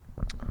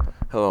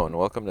Hello and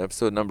welcome to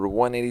episode number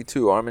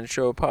 182, Armin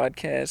Show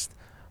Podcast.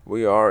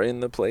 We are in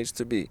the place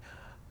to be.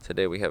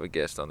 Today we have a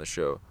guest on the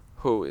show.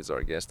 Who is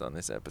our guest on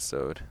this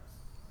episode?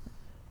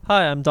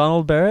 Hi, I'm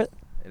Donald Barrett.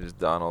 It is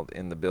Donald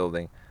in the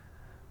building.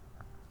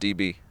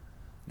 DB,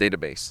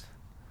 database.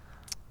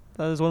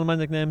 That is one of my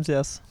nicknames,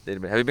 yes.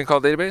 Database. Have you been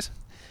called database?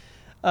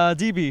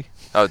 DB.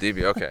 Oh,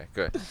 DB. Okay,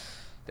 good.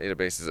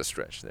 Database is a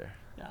stretch there.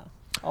 Yeah,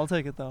 I'll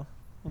take it though.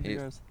 He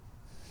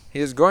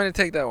is going to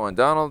take that one.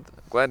 Donald,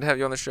 glad to have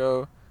you on the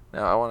show.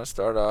 Now, I want to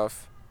start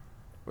off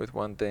with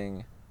one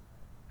thing.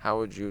 How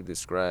would you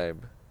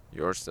describe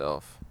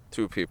yourself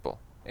to people?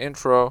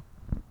 Intro,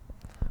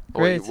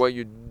 Great. what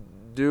you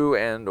do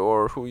and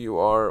or who you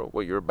are,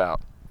 what you're about.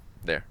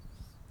 There.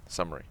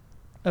 Summary.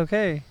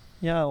 Okay.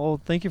 Yeah,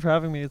 well, thank you for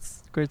having me.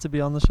 It's great to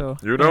be on the show.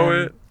 You know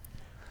it.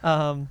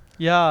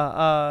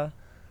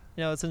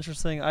 It's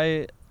interesting.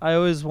 I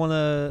always want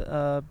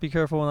to be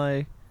careful when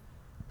I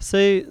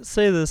say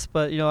this,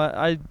 but,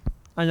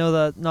 I know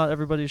that not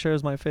everybody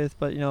shares my faith,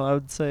 but, I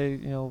would say,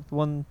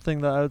 one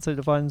thing that I would say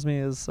defines me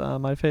is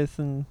my faith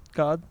in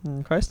God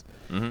and Christ.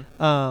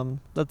 Mm-hmm.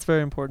 That's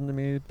very important to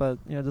me, but,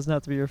 it doesn't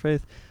have to be your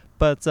faith.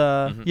 But,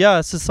 Mm-hmm.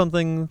 it's just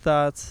something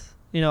that,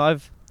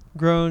 I've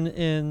grown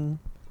in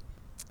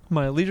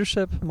my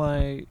leadership,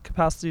 my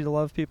capacity to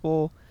love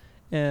people,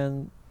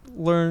 and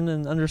learn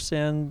and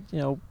understand,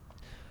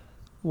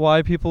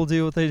 why people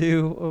do what they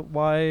do,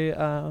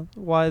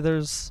 why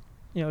there's,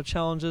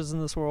 challenges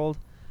in this world.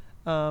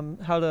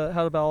 How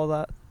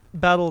to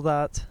battle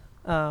that,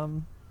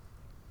 and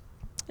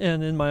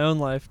in my own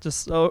life,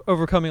 just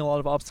overcoming a lot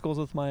of obstacles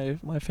with my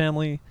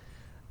family.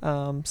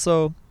 One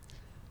thing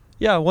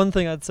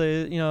I'd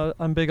say,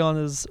 I'm big on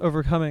is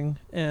overcoming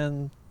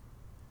and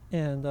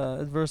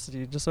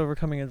adversity, just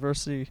overcoming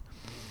adversity.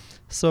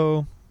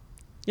 So,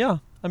 yeah,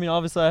 I mean,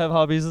 obviously I have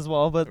hobbies as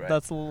well, but Right.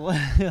 that's a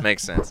little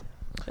Makes sense.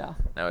 Yeah.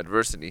 Now,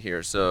 adversity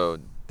here. So,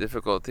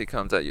 difficulty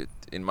comes at you.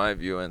 In my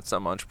view, and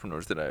some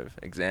entrepreneurs that I've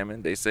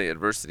examined, they say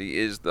adversity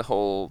is the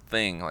whole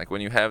thing. Like,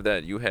 when you have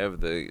that, you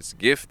have this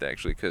gift,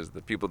 actually, because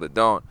the people that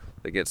don't,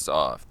 they get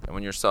soft. And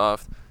when you're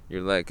soft,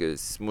 you're like a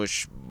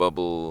smush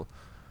bubble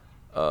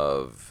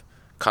of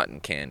cotton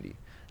candy,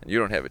 and you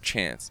don't have a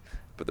chance.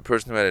 But the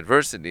person who had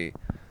adversity,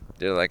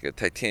 they're like a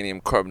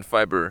titanium carbon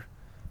fiber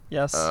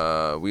Yes.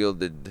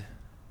 wielded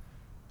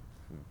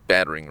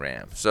battering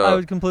ram. So I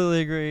would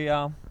completely agree,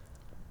 yeah.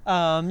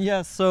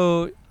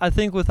 So I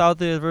think without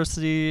the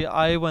adversity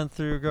I went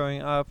through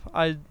growing up,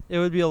 it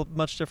would be a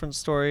much different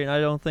story, and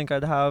I don't think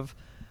I'd have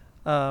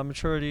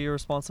maturity or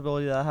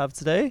responsibility that I have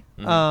today.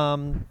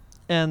 Mhm.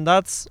 And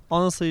that's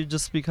honestly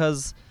just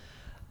because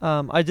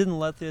I didn't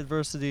let the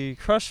adversity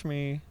crush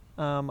me.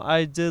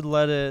 I did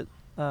let it,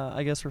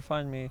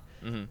 refine me.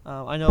 Mm-hmm.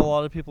 I know a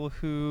lot of people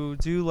who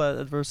do let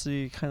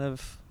adversity kind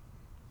of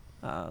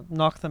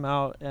knock them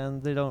out,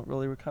 and they don't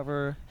really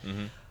recover.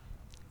 Mm-hmm.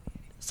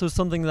 So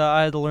something that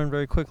I had to learn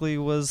very quickly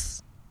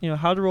was,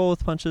 how to roll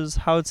with punches,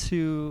 how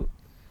to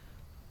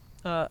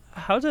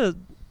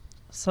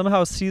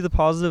somehow see the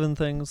positive in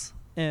things,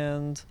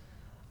 and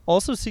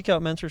also seek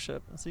out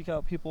mentorship and seek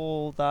out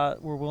people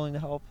that were willing to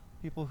help,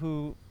 people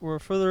who were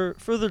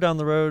further down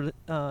the road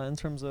in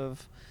terms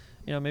of,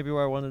 maybe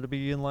where I wanted to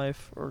be in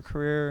life or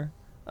career,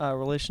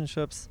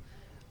 relationships,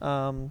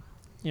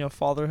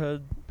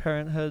 fatherhood,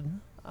 parenthood.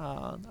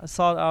 I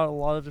sought out a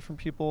lot of different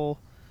people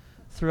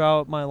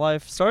throughout my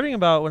life, starting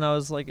about when I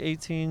was like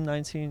 18,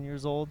 19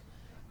 years old,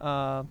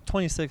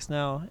 26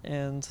 now,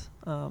 and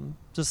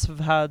just have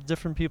had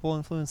different people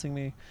influencing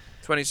me.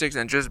 26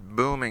 and just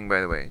booming, by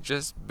the way.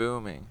 Just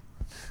booming.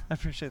 I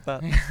appreciate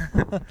that.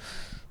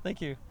 Thank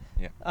you.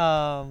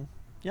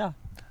 Yeah.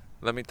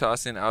 Let me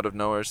toss in out of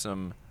nowhere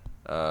some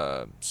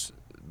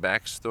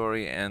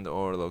backstory and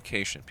or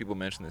location. People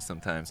mention this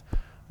sometimes.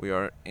 We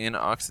are in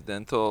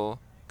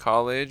Occidental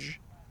College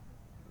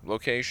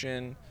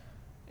location,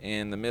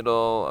 in the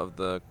middle of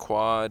the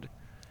quad,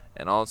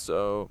 and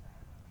also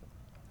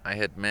I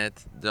had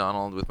met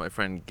Donald with my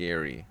friend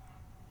Gary.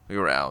 We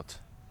were out,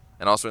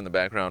 and also in the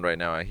background right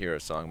now I hear a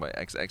song by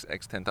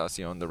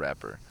XXXTentacion, the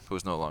rapper,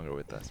 who's no longer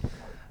with us.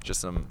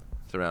 Just some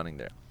surrounding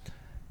there.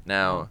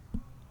 Now,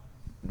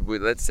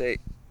 let's say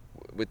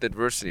with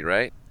adversity,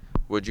 right?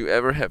 Would you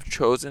ever have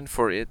chosen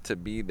for it to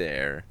be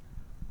there?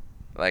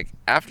 Like,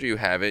 after you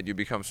have it, you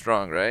become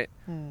strong, right?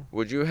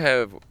 Would you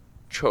have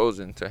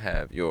chosen to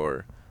have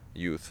your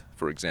youth,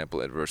 for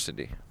example,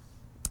 adversity?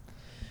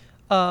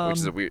 Which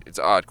is it's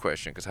an odd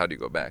question, because how do you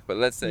go back? But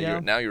let's say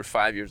you're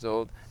 5 years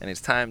old and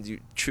it's time to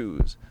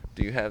choose.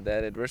 Do you have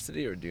that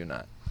adversity or do you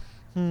not?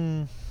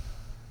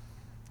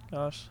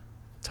 Gosh.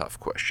 Tough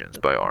questions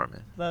by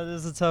Armin. That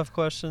is a tough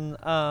question.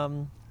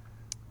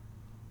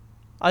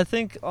 I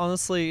think,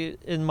 honestly,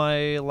 in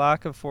my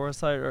lack of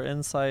foresight or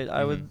insight,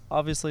 I would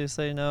obviously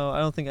say no. I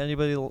don't think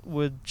anybody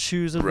would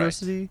choose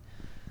adversity.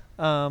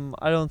 Right.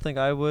 I don't think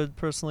I would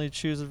personally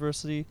choose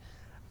adversity.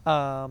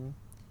 And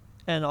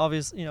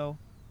obviously,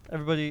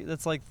 everybody,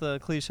 that's like the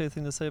cliche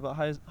thing to say about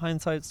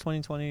hindsight's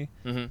 20/20.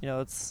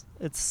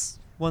 It's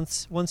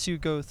once you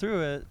go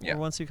through it, or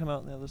once you come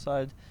out on the other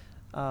side,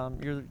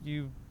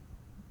 you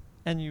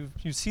and you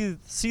see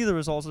the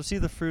results or see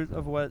the fruit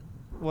of what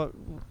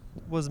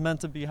was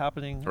meant to be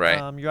happening.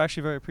 Right. You're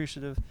actually very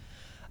appreciative.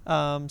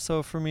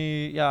 So for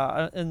me,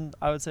 yeah, and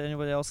I would say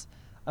anybody else,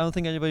 I don't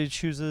think anybody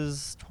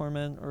chooses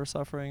torment or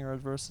suffering or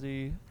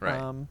adversity.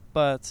 Right.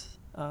 But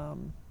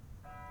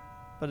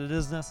it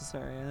is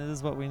necessary, and it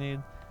is what we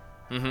need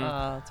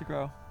to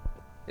grow.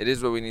 It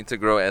is what we need to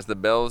grow, as the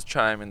bells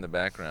chime in the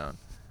background.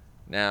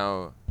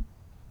 Now,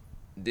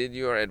 did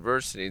your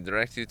adversity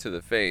direct you to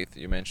the faith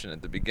you mentioned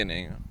at the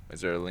beginning?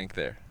 Is there a link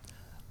there?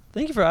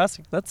 Thank you for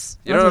asking. That's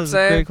You know what I'm a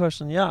saying? great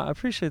question. Yeah, I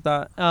appreciate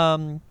that.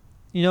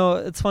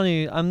 It's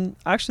funny. I'm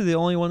actually the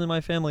only one in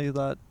my family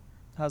that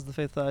has the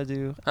faith that I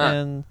do. Huh.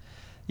 And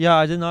yeah,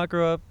 I did not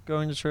grow up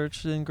going to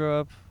church. Didn't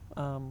grow up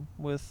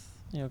with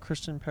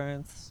Christian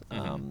parents.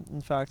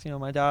 In fact,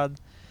 my dad,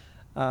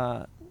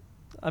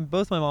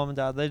 both my mom and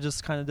dad, they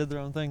just kind of did their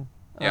own thing.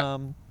 Yeah.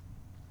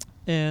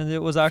 And it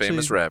was actually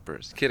famous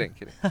rappers. Kidding.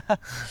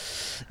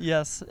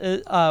 Yes.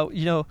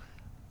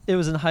 It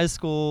was in high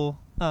school.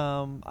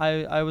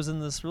 I was in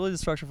this really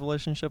destructive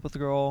relationship with a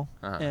girl,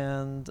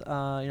 and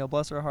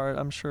bless her heart,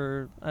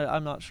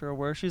 I'm not sure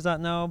where she's at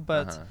now,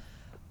 but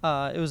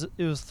it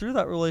was through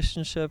that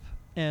relationship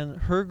and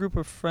her group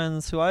of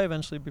friends who I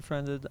eventually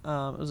befriended. It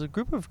was a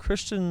group of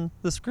Christian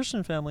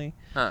family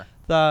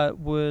that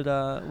would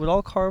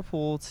all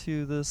carpool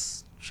to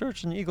this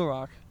church in Eagle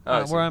Rock,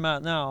 where I'm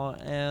at now.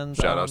 And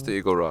shout outs to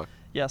Eagle Rock.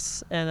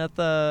 Yes, and at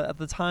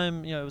the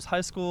time, it was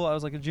high school. I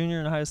was like a junior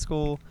in high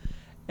school,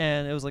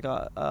 and it was like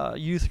a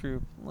youth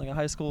group, like a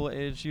high school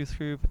age youth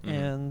group.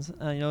 And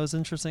it was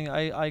interesting.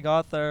 I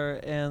got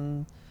there,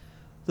 and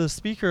the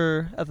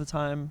speaker at the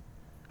time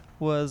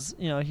was,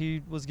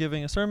 he was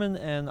giving a sermon,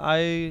 and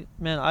I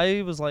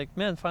was like,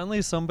 man,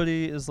 finally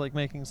somebody is like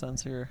making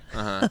sense here.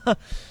 It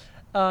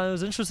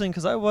was interesting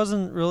because I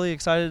wasn't really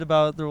excited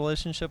about the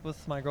relationship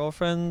with my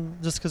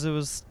girlfriend, just because it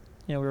was,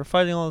 we were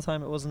fighting all the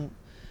time. It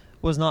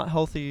was not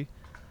healthy.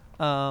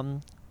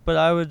 But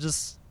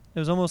it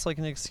was almost like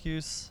an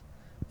excuse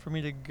for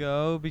me to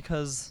go,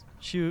 because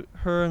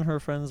her and her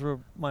friends were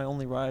my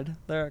only ride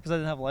there, because I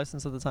didn't have a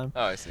license at the time.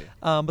 Oh, I see.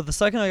 But the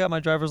second I got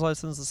my driver's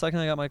license, the second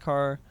I got my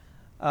car,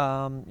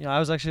 I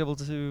was actually able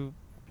to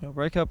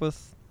break up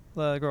with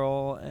the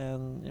girl,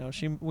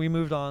 and we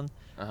moved on.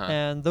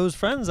 And those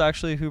friends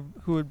actually who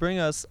would bring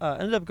us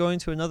ended up going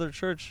to another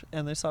church,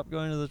 and they stopped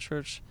going to the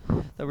church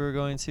that we were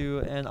going to,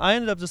 and I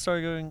ended up just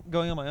started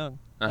going on my own.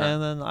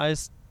 And then I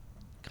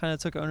kind of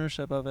took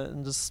ownership of it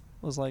and just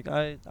was like,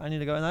 I need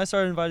to go, and I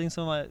started inviting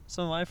some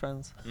of my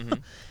friends.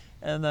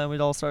 And then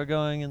we'd all start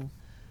going,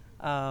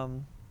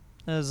 and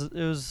it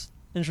was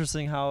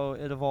interesting how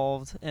it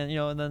evolved. And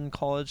and then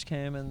college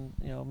came, and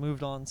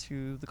moved on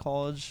to the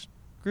college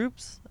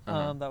groups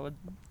that would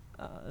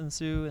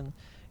ensue. And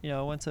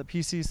went to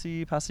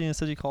PCC, Pasadena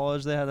City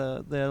College. They had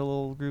a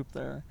little group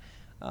there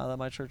that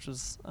my church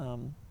was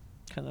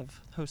kind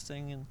of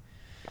hosting. And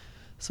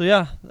so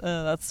yeah,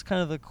 that's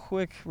kind of the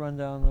quick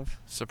rundown of.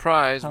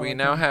 Surprise! We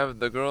now have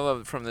the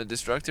girl from the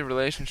destructive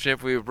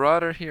relationship. We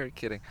brought her here.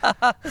 Kidding.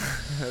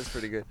 That's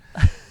pretty good.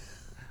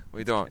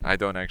 I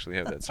don't actually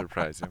have that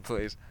surprise in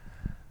place,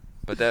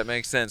 but that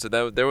makes sense.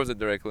 So there was a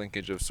direct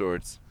linkage of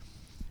sorts,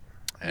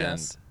 and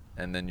Yes.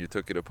 and then you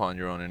took it upon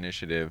your own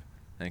initiative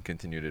and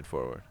continued it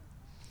forward.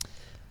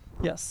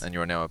 Yes. And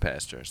you're now a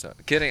pastor. So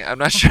kidding. I'm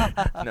not sure.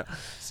 No.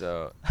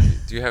 So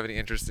do you have any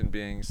interest in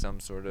being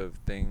some sort of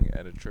thing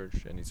at a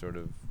church? Any sort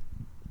of,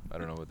 I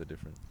don't know what the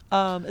difference.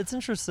 It's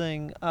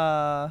interesting.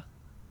 My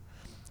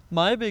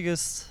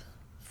biggest.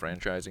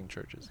 Franchising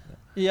churches.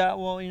 Yeah,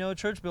 well,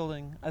 church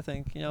building, I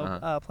think,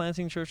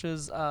 planting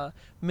churches,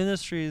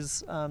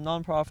 ministries,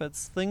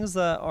 nonprofits, things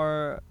that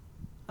are,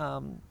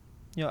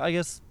 I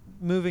guess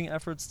moving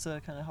efforts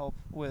to kind of help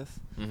with,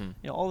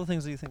 all the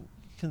things that you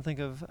can think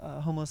of,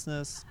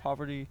 homelessness,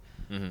 poverty,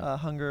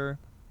 hunger,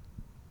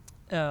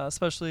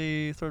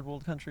 especially third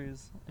world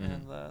countries,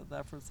 and the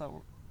efforts that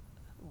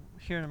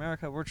here in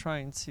America, we're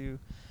trying to,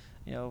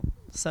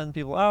 send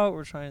people out.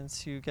 We're trying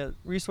to get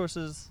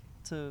resources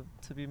to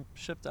be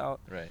shipped out.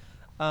 Right.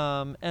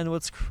 And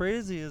what's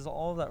crazy is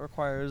all of that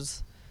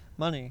requires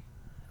money.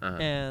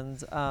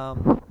 And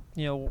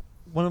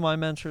one of my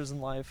mentors in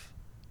life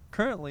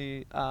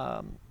currently,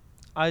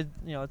 I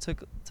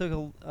took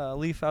a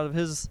leaf out of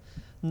his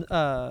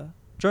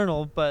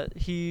journal, but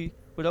he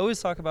would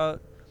always talk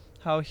about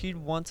how he'd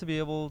want to be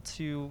able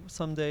to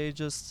someday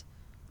just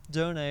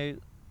donate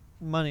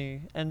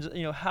money and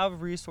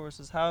have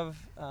resources, have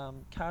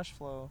cash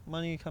flow,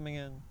 money coming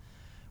in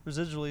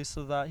residually,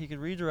 so that he could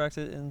redirect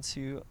it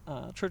into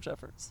church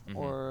efforts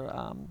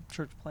or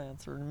church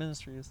plants or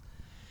ministries.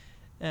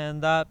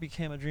 And that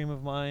became a dream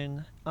of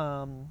mine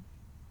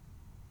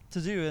to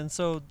do. And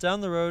so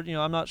down the road,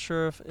 I'm not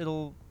sure if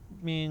it'll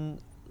mean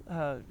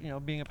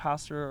being a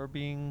pastor or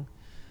being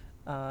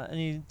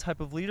any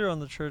type of leader on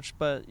the church,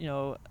 but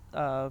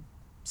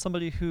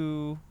somebody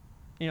who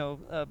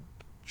a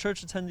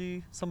church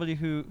attendee, somebody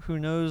who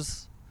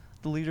knows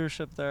the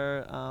leadership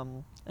there,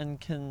 and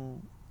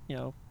can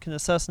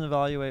assess and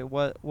evaluate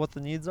what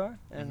the needs are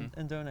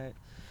and donate.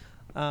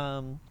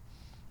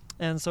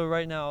 And so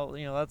right now,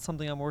 that's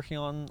something I'm working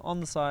on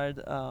the side,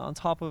 on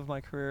top of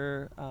my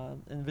career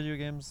in video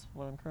games,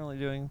 what I'm currently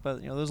doing.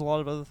 But there's a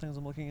lot of other things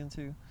I'm looking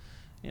into,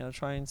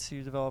 trying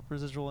to develop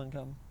residual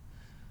income,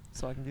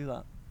 so I can do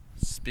that.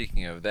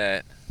 Speaking of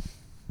that,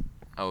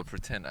 I will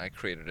pretend I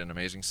created an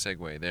amazing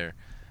segue there.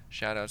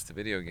 Shout outs to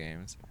video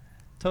games.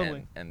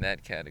 Totally. And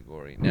that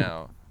category.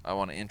 Now, I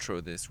want to intro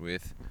this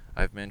with,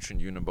 I've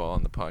mentioned Uniball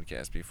on the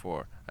podcast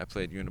before. I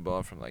played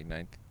Uniball from like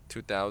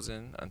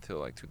 2000 until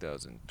like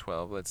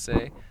 2012, let's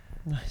say.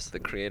 Nice. The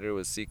creator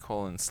was C:/.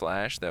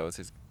 That was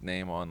his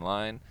name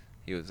online.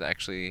 He was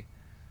actually,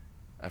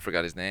 I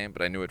forgot his name,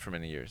 but I knew it for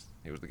many years.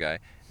 He was the guy.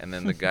 And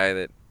then the guy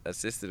that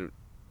assisted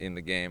in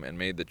the game and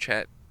made the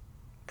chat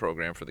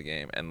program for the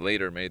game and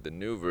later made the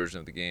new version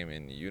of the game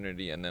in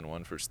Unity and then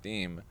one for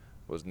Steam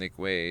was Nick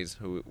Ways,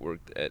 who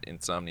worked at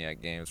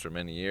Insomniac Games for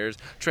many years.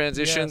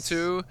 Transition Yes.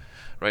 to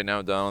right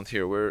now, Donald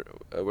here.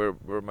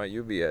 Where might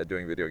you be at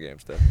doing video game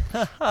stuff?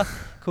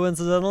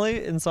 Coincidentally,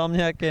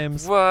 Insomniac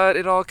Games. What?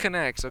 It all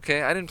connects,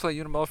 okay? I didn't play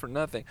Uniball for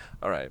nothing.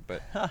 All right,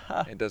 but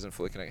it doesn't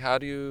fully connect. How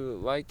do you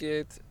like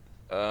it?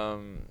 Oh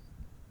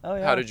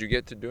yeah. How did you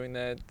get to doing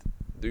that?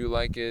 Do you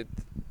like it?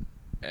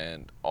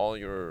 And all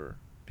your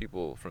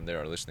people from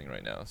there are listening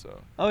right now,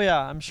 so Oh yeah,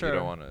 I'm sure. you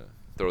don't want to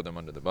throw them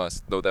under the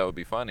bus, though that would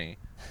be funny.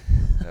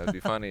 That would be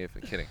funny if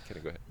kidding,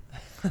 go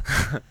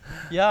ahead.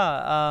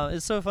 Yeah,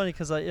 it's so funny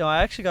because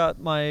I actually got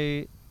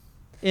my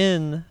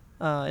in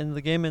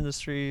the game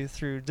industry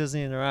through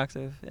Disney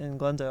Interactive in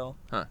Glendale.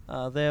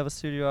 Huh. They have a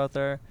studio out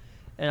there,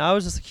 and I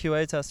was just a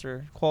QA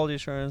tester, quality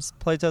assurance,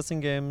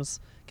 playtesting games,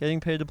 getting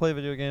paid to play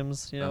video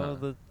games.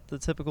 The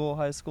typical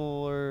high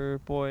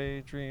schooler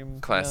boy dream.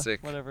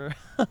 Classic. Whatever.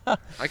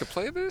 I could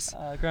play this?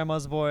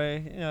 Grandma's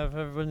Boy.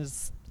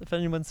 If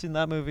anyone's seen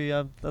that movie,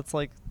 that's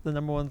like the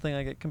number one thing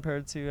I get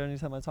compared to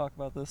anytime I talk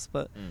about this.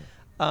 But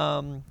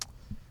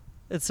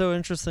it's so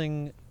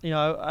interesting.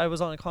 I was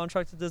on a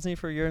contract at Disney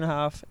for a year and a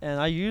half, and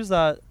I use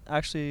that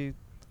actually.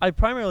 I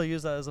primarily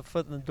use that as a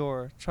foot in the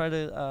door. Try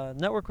to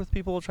network with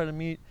people. Try to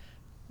meet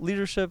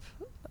leadership,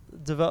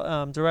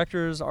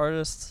 directors,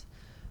 artists.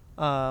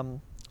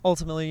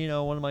 Ultimately,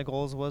 one of my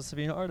goals was to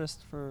be an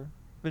artist for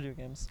video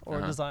games or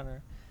a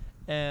designer,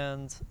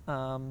 and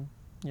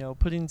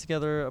putting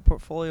together a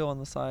portfolio on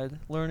the side,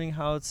 learning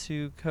how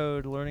to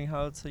code, learning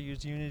how to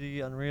use Unity,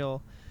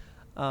 Unreal.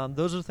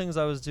 Those are things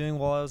I was doing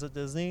while I was at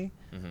Disney.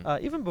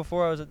 Mm-hmm. Even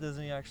before I was at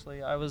Disney,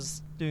 actually, I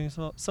was doing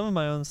some of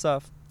my own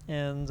stuff,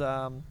 and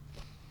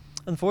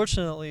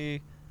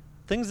unfortunately,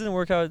 things didn't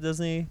work out at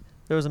Disney.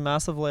 There was a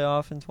massive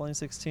layoff in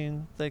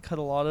 2016. They cut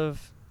a lot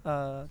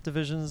of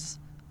divisions,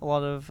 a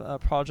lot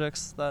of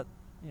projects that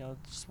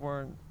just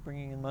weren't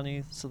bringing in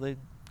money, so they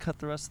cut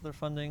the rest of their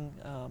funding,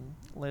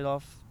 laid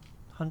off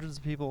hundreds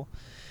of people.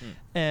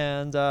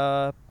 And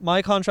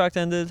my contract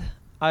ended.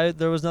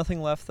 There was nothing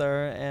left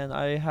there, and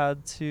I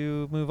had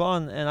to move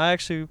on. And I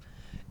actually,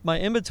 my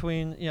in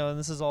between, and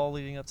this is all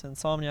leading up to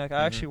Insomniac.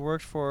 I actually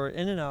worked for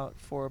In-N-Out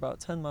for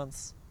about 10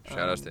 months.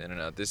 Shout outs to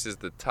In-N-Out. This is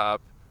the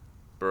top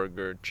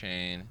burger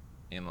chain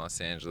in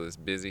Los Angeles.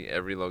 Busy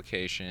every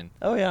location.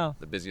 Oh yeah.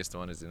 The busiest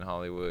one is in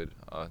Hollywood,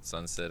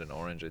 Sunset and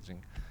Orange, I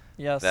think.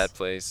 Yes. That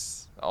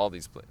place, all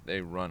these places,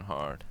 they run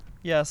hard.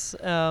 Yes,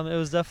 it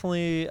was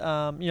definitely,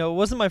 it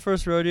wasn't my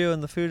first rodeo in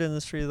the food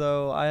industry,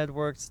 though. I had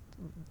worked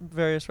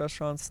various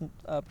restaurants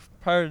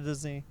prior to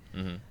Disney,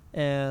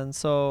 and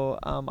so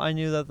I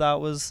knew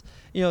that was,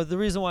 the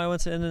reason why I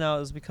went to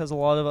In-N-Out is because a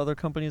lot of other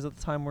companies at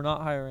the time were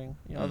not hiring.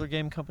 Other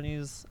game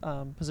companies,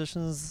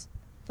 positions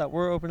that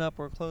were open up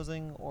were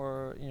closing,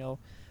 or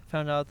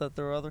found out that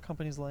there were other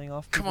companies laying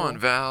off people. Come on,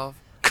 Valve.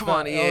 Come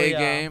on, EA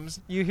Games.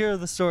 You hear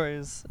the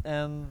stories,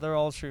 and they're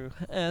all true.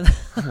 And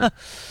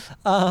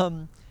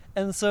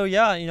and so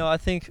I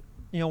think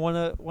one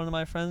of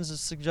my friends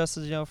just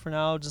suggested for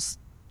now just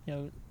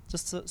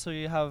so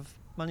you have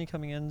money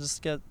coming in,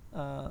 just get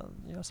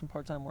some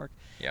part-time work.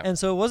 Yeah. And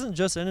so it wasn't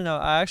just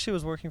In-N-Out. I actually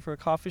was working for a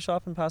coffee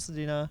shop in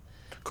Pasadena.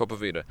 Copa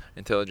Vida,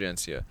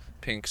 Intelligentsia,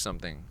 Pink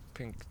something,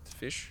 Pink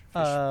Fish,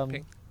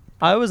 Pink.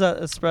 I was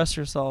at Express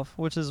Yourself,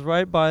 which is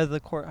right by the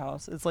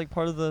courthouse. It's like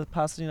part of the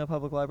Pasadena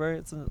Public Library.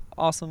 It's an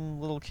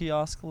awesome little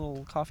kiosk,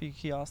 little coffee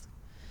kiosk.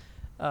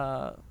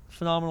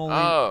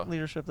 Phenomenal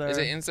leadership there. Is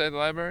it inside the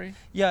library?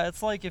 Yeah,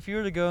 it's like if you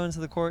were to go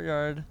into the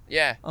courtyard.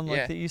 Yeah. On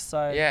like the east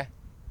side.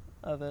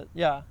 Of it.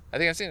 Yeah. I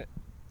think I've seen it.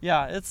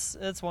 Yeah,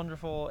 it's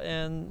wonderful,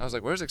 and I was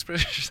like, "Where's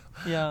Express?"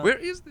 Yeah. Where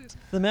is this?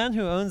 The man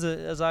who owns it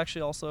is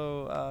actually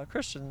also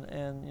Christian,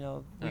 and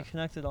we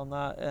connected on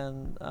that,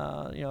 and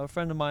a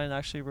friend of mine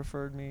actually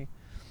referred me,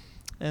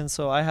 and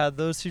so I had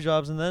those two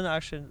jobs, and then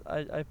actually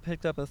I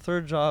picked up a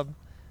third job,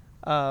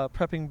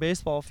 prepping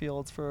baseball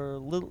fields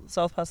for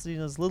South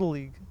Pasadena's Little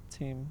League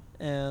team,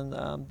 and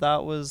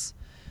that was,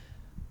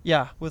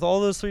 with all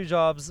those three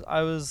jobs,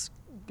 I was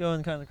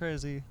going kind of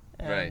crazy,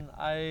 and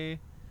I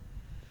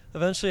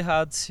eventually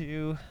had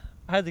to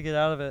get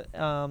out of it.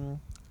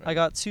 I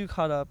got too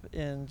caught up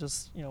in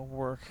just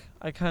work.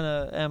 I kind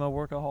of am a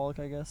workaholic,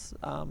 I guess.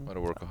 What a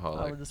workaholic.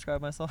 I would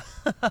describe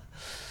myself,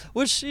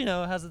 which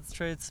has its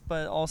traits,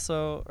 but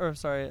also, or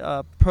sorry,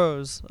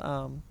 pros.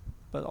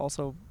 But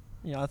also,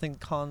 I think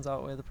cons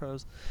outweigh the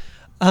pros.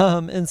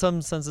 In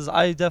some senses,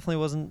 I definitely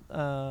wasn't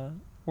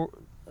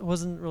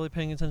really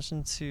paying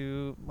attention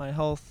to my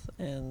health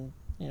and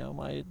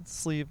my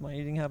sleep, my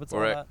eating habits,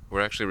 all that.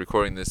 We're actually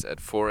recording this at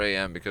 4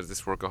 a.m. because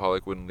this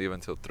workaholic wouldn't leave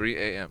until 3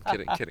 a.m.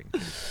 Kidding.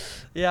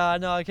 Yeah, I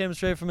know. I came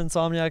straight from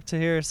Insomniac to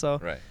here, so.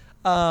 Right.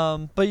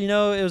 But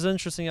it was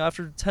interesting.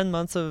 After 10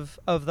 months of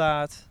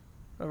that,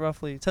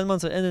 roughly 10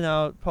 months of in and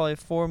out, probably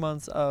 4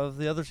 months of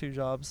the other 2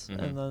 jobs,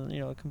 and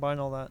then combine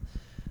all that.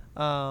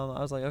 I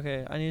was like,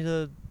 okay, I need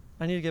to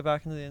get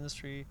back into the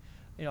industry.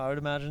 I would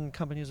imagine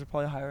companies are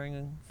probably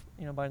hiring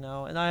by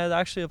now. And I had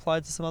actually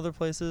applied to some other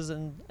places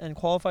and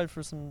qualified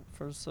for some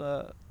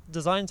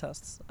design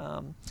tests.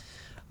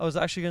 I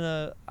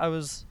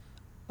was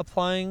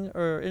applying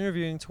or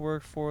interviewing to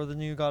work for the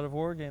new God of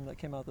War game that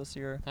came out this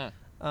year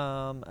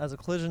as a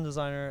collision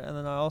designer, and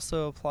then I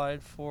also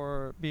applied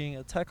for being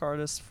a tech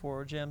artist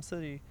for Jam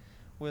City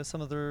with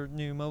some of their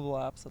new mobile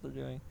apps that they're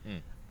doing.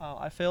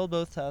 I failed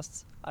both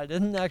tests. I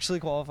didn't actually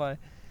qualify.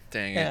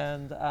 Dang it.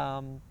 And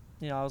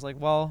I was like,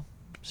 well,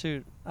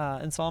 shoot.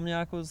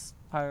 Insomniac was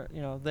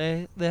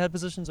they had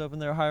positions open.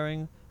 They were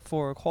hiring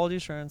for quality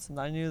assurance, and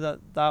I knew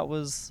that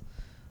was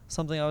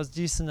something I was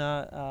decent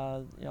at.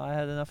 I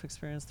had enough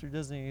experience through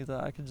Disney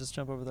that I could just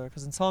jump over there,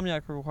 because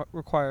Insomniac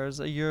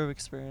requires a year of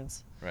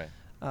experience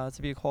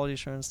to be a quality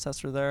assurance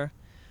tester there.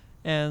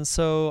 And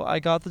so I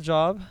got the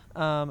job.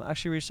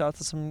 Actually reached out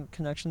to some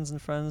connections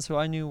and friends who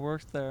I knew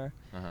worked there,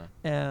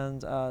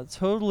 and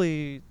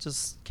totally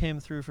just came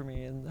through for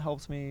me and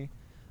helped me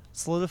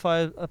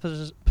solidify a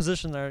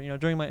position there.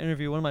 During my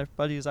interview, one of my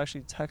buddies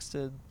actually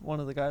texted one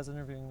of the guys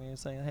interviewing me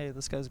saying, "Hey,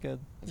 this guy's good."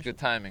 It's good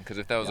timing, because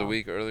if that was a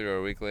week earlier or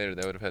a week later,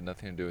 that would have had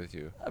nothing to do with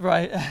you.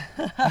 Right.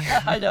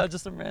 I know,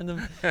 just a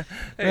random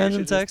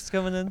text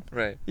coming in.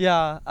 Right.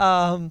 Yeah.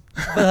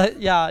 But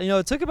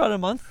it took about a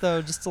month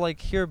though just to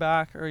hear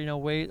back or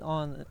wait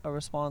on a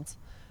response.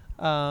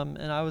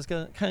 And I was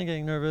kind of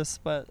getting nervous,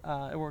 but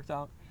it worked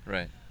out.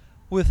 Right.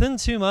 Within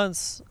 2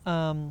 months,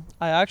 I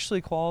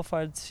actually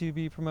qualified to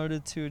be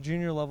promoted to a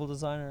junior level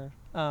designer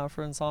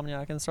for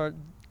Insomniac and start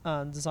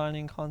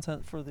designing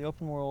content for the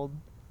open world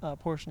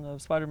portion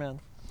of Spider-Man,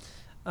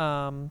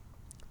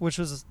 which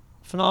was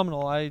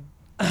phenomenal.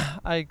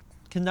 I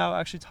can now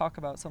actually talk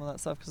about some of that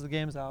stuff because the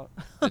game's out.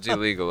 It's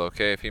illegal,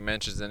 okay? If he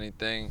mentions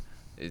anything,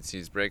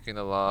 he's breaking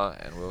the law,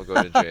 and we'll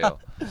go to jail.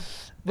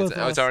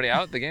 It's already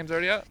out? The game's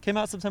already out? Came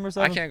out September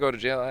 7th. I can't go to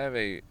jail. I have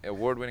a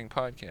award-winning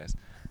podcast.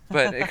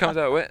 But it comes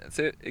out when?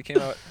 It came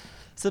out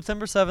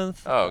September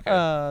 7th. Oh, okay.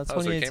 2018.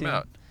 So it came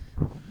out.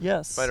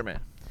 Yes. Spider-Man.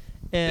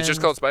 And it's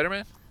just called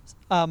Spider-Man?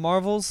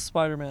 Marvel's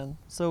Spider-Man.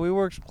 So we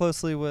worked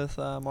closely with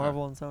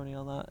Marvel and Sony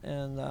on that,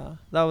 and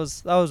that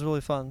was really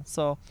fun.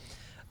 So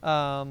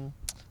Bill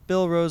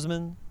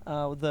Roseman,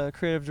 the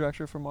creative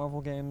director for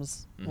Marvel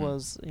games,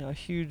 was a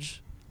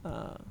huge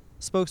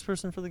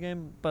spokesperson for the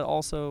game, but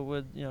also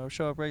would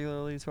show up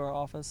regularly to our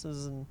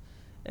offices and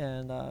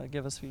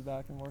give us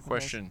feedback and work.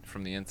 Question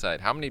from the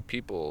inside: how many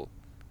people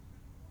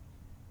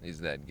is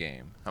that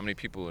game? How many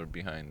people are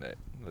behind that?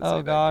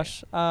 Oh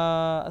gosh,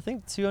 I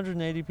think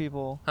 280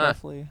 people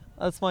roughly.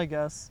 That's my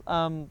guess.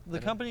 The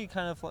company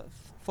kind of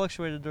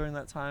fluctuated during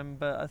that time,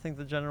 but I think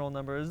the general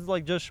number is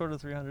just short of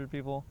 300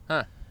 people.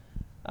 Huh.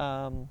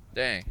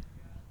 Dang.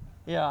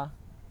 Yeah.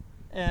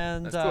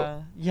 And that's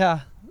cool.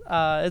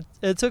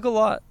 it took a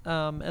lot.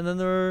 And then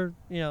there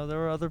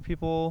were other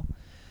people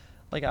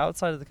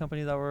outside of the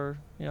company that were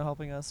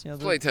helping us.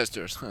 Play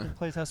testers.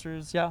 Play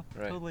testers, yeah,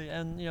 right. Totally.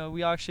 And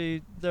we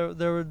actually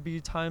there would be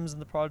times in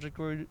the project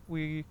where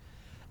we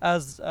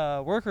as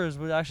workers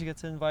would actually get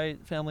to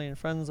invite family and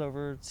friends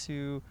over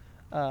to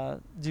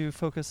do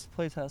focused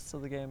play tests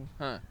of the game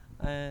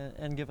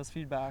and give us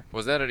feedback.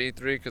 Was that at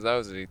E3? Because I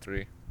was at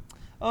E3.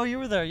 Oh, you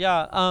were there,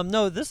 yeah.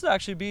 No, this would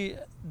actually be.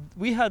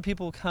 We had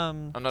people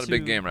come. I'm not a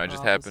big gamer. I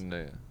just happened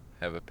to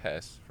have a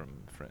pass from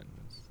friends.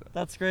 So.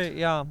 That's great.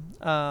 Yeah.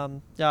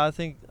 I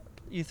think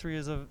E3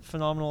 is a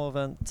phenomenal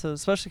event to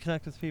especially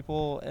connect with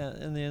people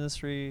in the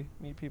industry,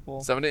 meet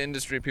people. Some of the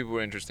industry people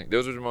were interesting.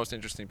 Those were the most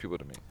interesting people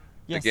to me.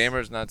 Yes. The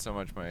gamers, not so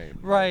much my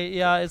right.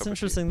 Yeah, it's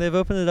interesting. They've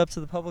opened it up to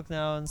the public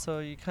now, and so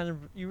you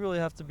really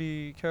have to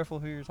be careful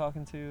who you're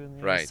talking to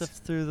and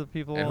sift through the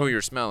people and who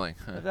you're smelling.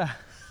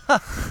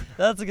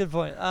 That's a good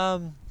point.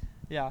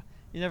 Yeah,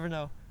 you never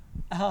know.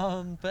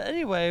 But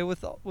anyway,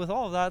 with all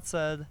of that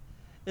said,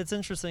 it's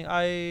interesting.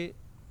 I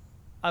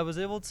was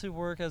able to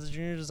work as a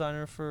junior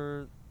designer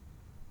for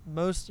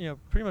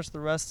pretty much the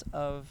rest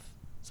of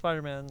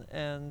Spider-Man,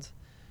 and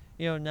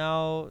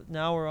now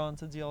we're on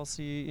to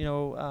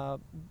DLC.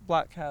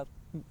 Black Cat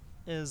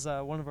is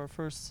one of our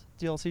first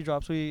DLC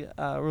drops. We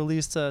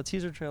released a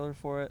teaser trailer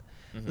for it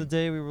the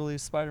day we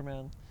released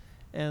Spider-Man.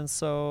 And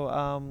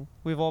so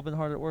we've all been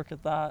hard at work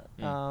at that,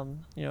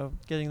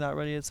 getting that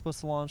ready. It's supposed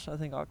to launch, I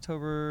think,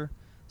 October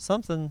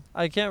something.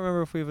 I can't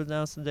remember if we've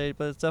announced the date,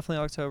 but it's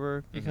definitely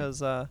October Mm-hmm. because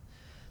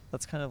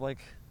that's kind of like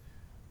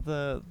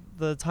the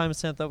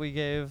timestamp that we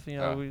gave. You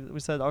know, we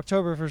said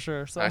October for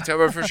sure. So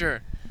October for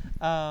sure.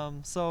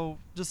 so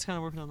just kind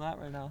of working on that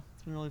right now.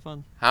 It's been really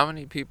fun. How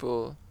many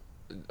people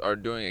are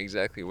doing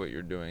exactly what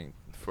you're doing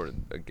for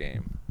a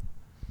game?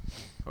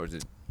 Or is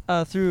it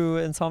Through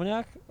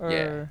Insomniac or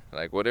yeah,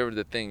 like whatever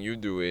the thing you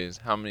do is,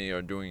 how many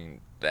are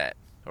doing that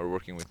or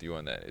working with you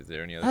on that? Is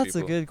there any other That's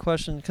people? a good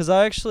question because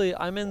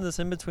I'm in this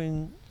in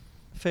between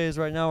phase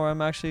right now where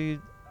I'm actually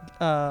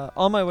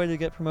on my way to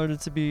get promoted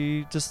to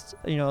be just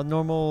a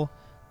normal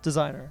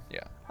designer.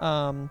 Yeah.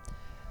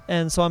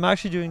 And so I'm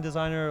actually doing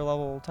designer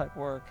level type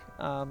work.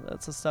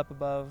 It's a step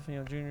above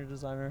junior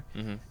designer,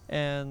 Mm-hmm.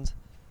 and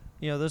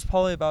there's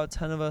probably about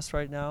 10 of us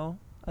right now.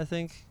 I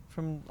think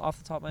from off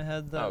the top of my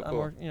head that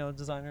cool. I'm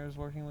designers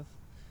working with,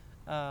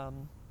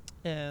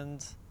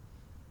 and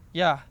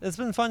yeah, it's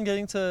been fun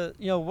getting to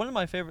one of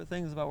my favorite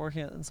things about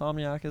working at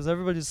Insomniac is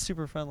everybody's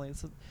super friendly.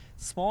 It's a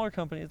smaller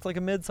company. It's like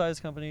a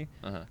mid-sized company.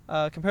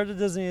 Uh-huh. Compared to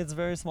Disney, it's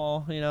very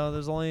small.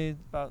 There's only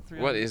about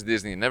 300. What is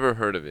Disney? Never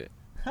heard of it.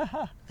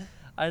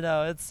 I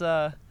know it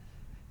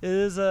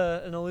is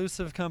an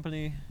elusive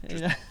company.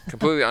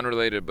 Completely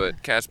unrelated,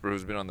 but Casper,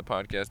 who's been on the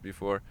podcast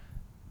before,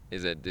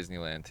 is at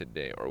Disneyland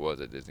today, or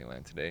was at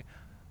Disneyland today,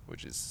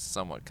 which is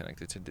somewhat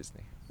connected to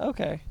Disney.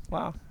 Okay.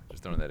 Wow.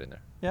 Just throwing that in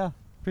there. Yeah.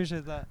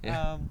 Appreciate that.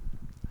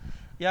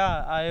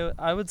 Yeah.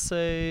 I would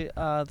say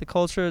the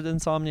culture at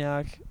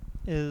Insomniac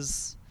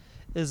is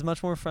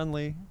much more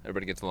friendly.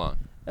 Everybody gets along.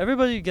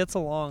 Everybody gets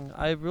along.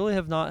 I really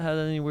have not had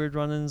any weird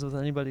run-ins with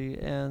anybody,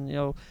 and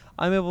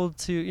I'm able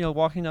to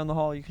walking down the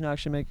hall, you can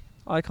actually make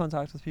eye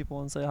contact with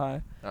people and say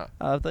hi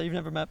that you've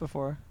never met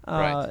before.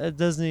 Right. At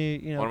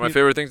Disney, One of my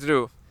favorite things to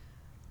do.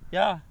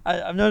 Yeah,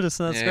 I've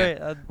noticed, and that's Yeah.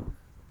 great.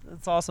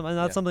 It's awesome, and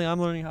that's something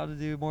I'm learning how to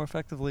do more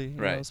effectively.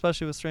 You Right. know,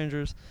 especially with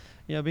strangers.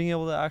 Being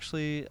able to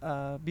actually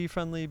be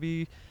friendly,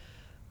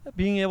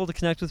 being able to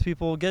connect with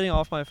people, getting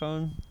off my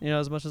phone,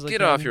 as much as I can.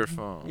 Get off your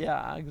phone.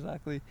 Yeah,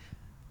 exactly.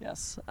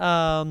 Yes.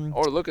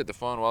 Or look at the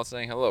phone while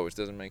saying hello, which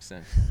doesn't make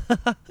sense.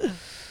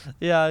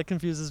 Yeah, it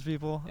confuses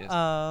people. Yes.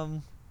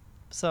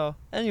 So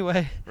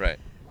anyway. Right.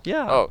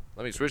 Yeah. Oh,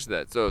 let me switch to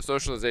that. So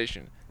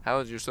socialization. How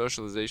has your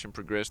socialization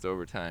progressed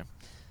over time?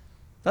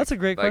 That's a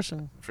great Like,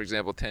 question. For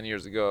example, 10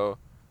 years ago,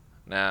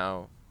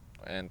 now,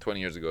 and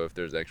 20 years ago, if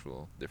there's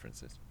actual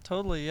differences.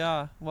 Totally,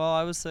 yeah. Well,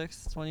 I was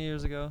 6 20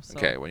 years ago. So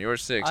Okay, when you were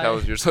 6, how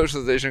was your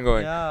socialization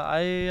going? Yeah,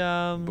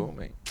 I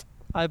Booming.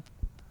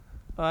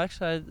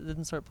 actually I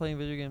didn't start playing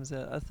video games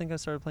yet. I think I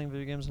started playing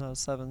video games when I was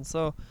 7.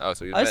 So Oh,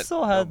 so you I met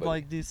still had nobody.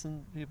 like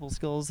decent people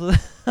skills up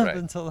Right.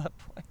 until that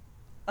point.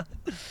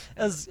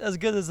 as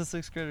good as a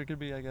 6th grader could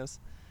be, I guess.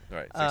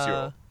 Right,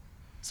 6-year-old.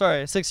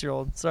 Sorry,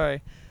 6-year-old.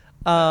 Sorry.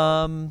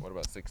 What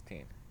about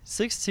 16?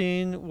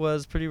 16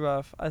 was pretty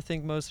rough. I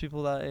think most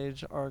people that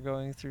age are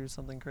going through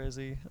something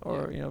crazy,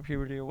 or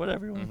puberty, or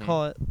whatever you want to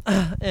call it,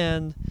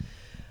 and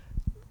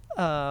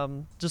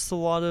just a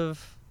lot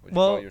of. Would you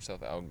call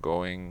yourself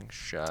outgoing,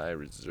 shy,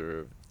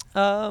 reserved?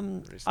 I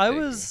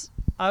was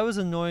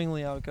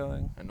annoyingly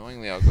outgoing.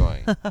 Annoyingly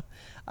outgoing.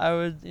 I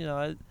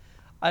would,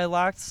 I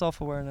lacked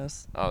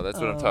self-awareness. Oh, that's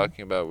what I'm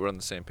talking about. We're on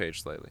the same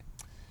page slightly.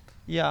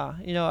 Yeah,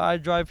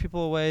 I'd drive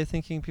people away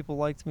thinking people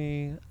liked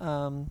me,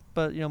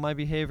 but my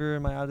behavior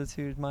and my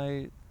attitude,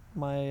 my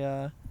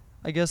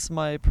I guess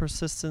my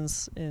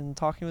persistence in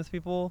talking with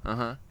people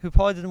who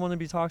probably didn't want to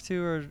be talked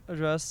to or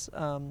addressed,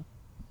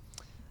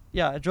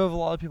 it drove a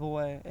lot of people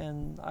away,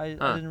 and I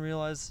didn't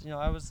realize,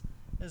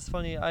 it's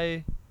funny,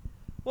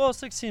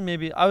 16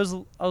 maybe, I was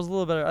a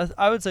little better.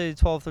 I would say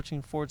 12,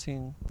 13,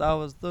 14,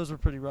 those were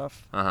pretty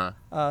rough.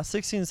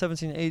 16,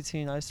 17,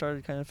 18, I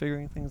started kind of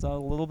figuring things out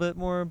a little bit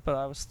more, but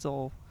I was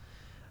still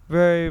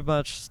very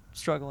much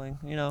struggling,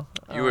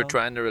 You were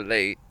trying to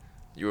relate,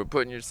 you were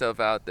putting yourself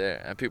out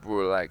there, and people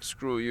were like,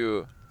 screw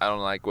you, I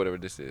don't like whatever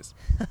this is.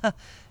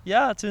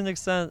 Yeah, to an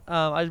extent.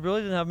 I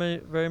really didn't have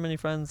very many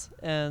friends,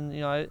 and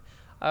I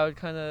would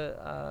kind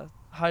of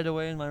hide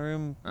away in my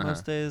room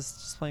most days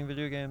just playing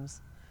video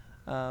games.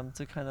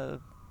 To kind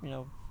of,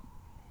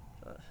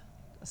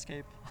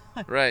 escape.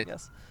 Right.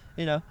 Yes.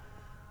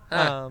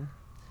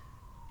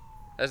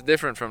 That's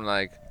different from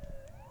like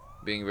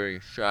being very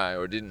shy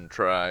or didn't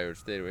try or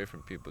stayed away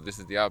from people. This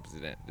is the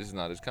opposite end. This is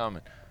not as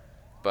common.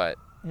 But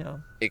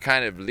it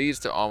kind of leads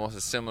to almost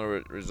a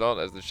similar result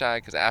as the shy,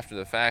 because after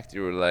the fact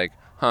you were like,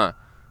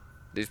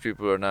 these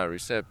people are not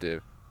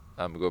receptive.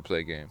 I'm going to go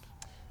play games.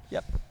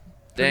 Yep.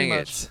 Dang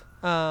much.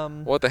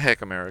 it. What the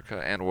heck, America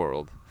and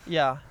world.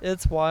 Yeah,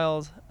 it's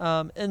wild.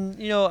 And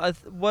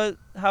what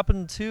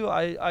happened too,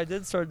 I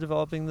did start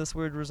developing this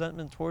weird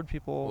resentment toward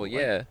people. Well,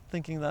 yeah.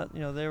 Thinking that,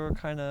 they were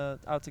kind of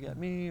out to get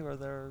me, or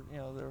they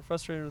were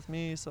frustrated with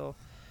me, so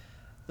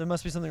there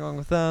must be something wrong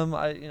with them.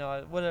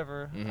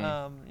 Whatever.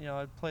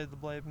 I played the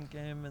blame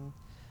game, and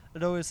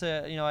I'd always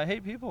say, I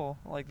hate people.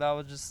 Like, that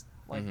was just,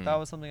 that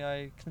was something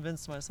I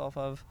convinced myself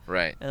of.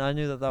 Right. And I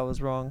knew that was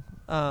wrong.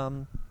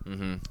 Down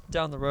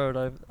the road,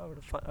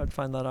 I'd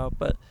find that out.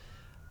 But,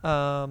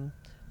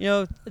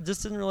 it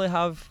just didn't really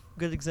have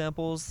good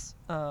examples,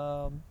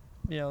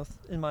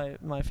 in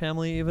my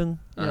family even,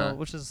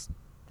 which is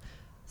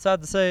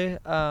sad to say.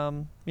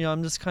 I'm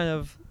just kind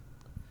of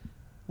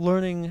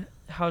learning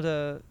how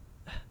to.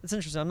 It's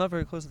interesting. I'm not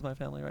very close with my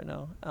family right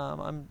now.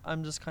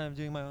 I'm just kind of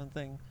doing my own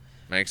thing.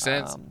 Makes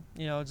sense.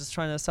 Just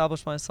trying to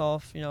establish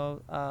myself.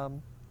 I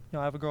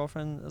have a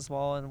girlfriend as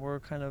well, and we're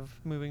kind of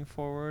moving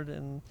forward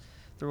in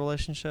the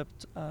relationship.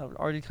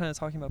 Already kind of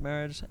talking about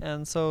marriage,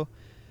 and so,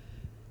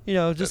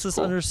 just That's this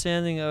cool.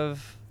 understanding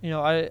of,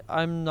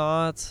 I'm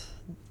not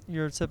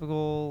your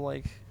typical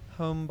like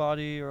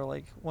homebody or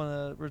like want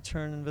to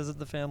return and visit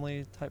the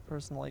family type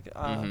person. Like,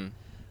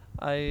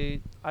 I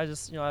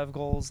just I have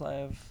goals. I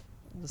have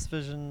this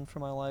vision for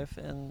my life,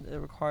 and it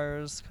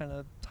requires kind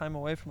of time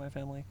away from my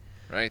family.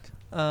 Right.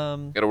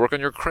 Um, Gotta work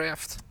on your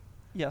craft.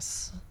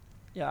 yes,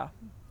 yeah,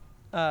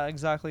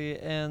 exactly.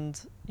 And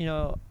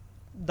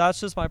that's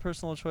just my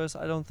personal choice.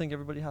 I don't think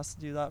everybody has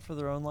to do that for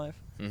their own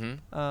life.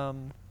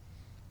 Mm-hmm.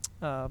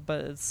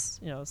 But it's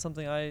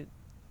something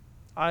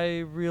I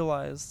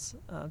realized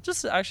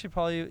just actually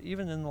probably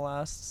even in the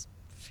last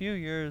few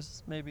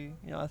years, maybe.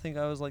 I think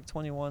I was like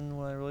 21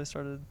 when I really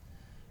started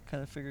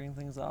kind of figuring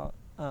things out,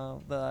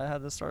 that I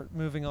had to start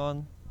moving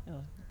on,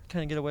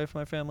 kind of get away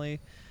from my family.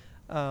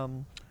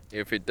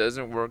 If it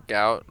doesn't work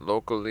out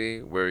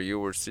locally where you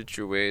were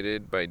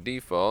situated by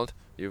default,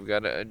 you've got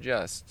to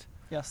adjust.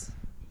 Yes.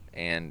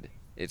 And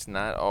it's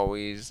not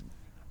always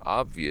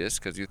obvious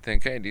because you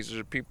think, hey, these are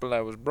the people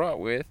I was brought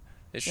with.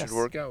 It should Yes.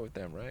 work out with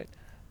them, right?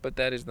 But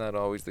that is not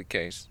always the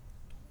case.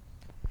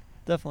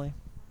 Definitely.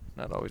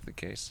 Not always the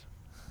case.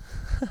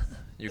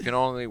 You can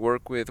only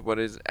work with what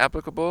is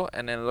applicable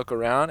and then look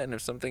around, and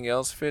if something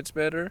else fits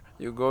better,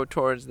 you go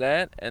towards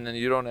that, and then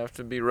you don't have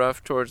to be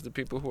rough towards the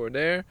people who are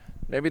there.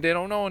 Maybe they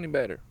don't know any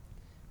better.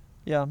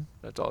 Yeah.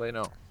 That's all they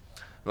know.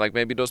 Like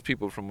maybe those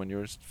people from when you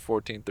were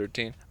 14,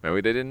 13,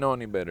 maybe they didn't know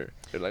any better.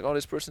 They're like, oh,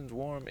 this person's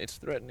warm. It's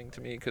threatening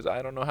to me because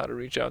I don't know how to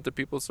reach out to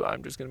people, so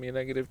I'm just going to be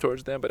negative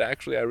towards them. But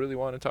actually, I really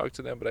want to talk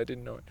to them, but I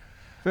didn't know it.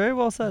 Very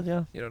well said.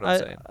 Yeah. You know what I'm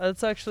saying?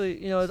 It's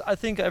actually, I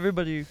think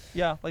everybody,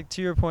 like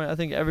to your point, I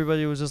think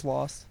everybody was just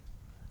lost.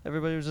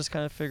 Everybody was just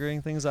kind of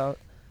figuring things out,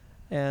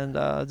 and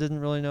didn't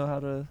really know how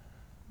to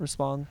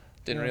respond.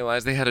 Didn't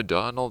realize they had a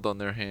Donald on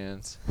their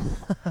hands.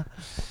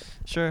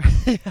 Sure.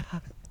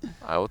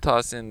 I will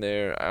toss in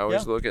there. I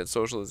always Yeah. look at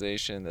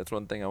socialization. That's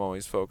one thing I'm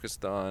always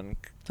focused on.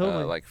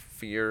 Totally. Like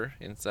fear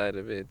inside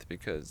of it,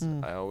 because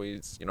I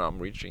always, I'm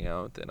reaching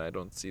out and I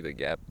don't see the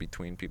gap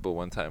between people.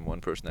 One time, one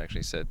person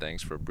actually said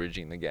thanks for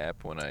bridging the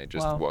gap when I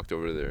just Wow. walked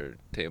over to their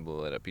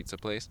table at a pizza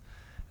place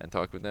and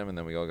talked with them, and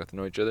then we all got to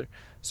know each other.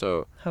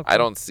 So How I cool.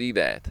 don't see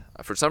that.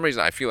 For some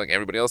reason, I feel like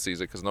everybody else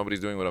sees it because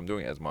nobody's doing what I'm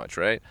doing as much,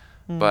 right?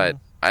 But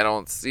I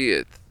don't see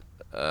it.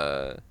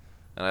 And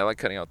I like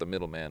cutting out the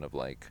middleman of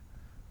like,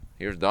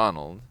 here's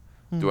Donald.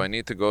 Do I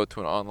need to go to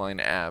an online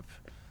app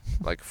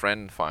like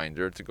Friend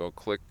Finder to go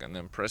click and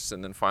then press,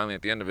 and then finally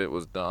at the end of it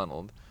was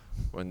Donald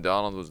when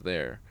Donald was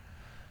there?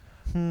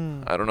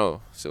 I don't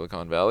know.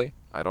 Silicon Valley?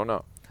 I don't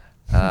know.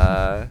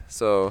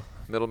 So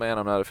middleman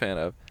I'm not a fan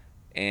of.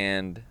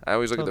 And I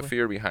always look at the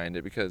fear behind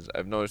it, because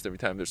I've noticed every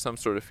time there's some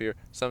sort of fear,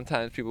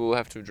 sometimes people will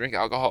have to drink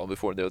alcohol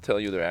before they'll tell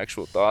you their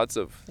actual thoughts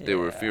of they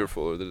were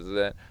fearful or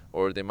that,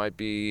 or they might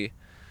be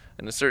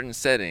in a certain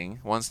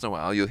setting. Once in a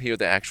while you'll hear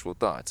the actual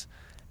thoughts.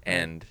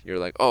 And you're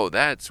like, oh,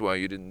 that's why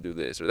you didn't do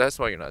this, or that's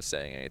why you're not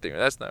saying anything, or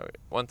that's not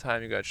one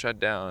time you got shut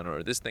down,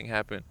 or this thing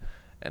happened,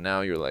 and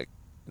now you're like,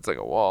 it's like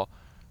a wall.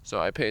 So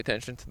I pay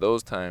attention to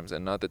those times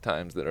and not the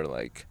times that are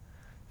like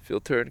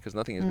filtered, because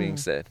nothing is being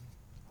said.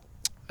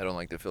 I don't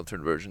like the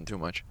filtered version too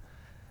much.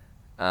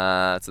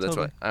 So that's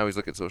why I always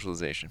look at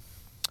socialization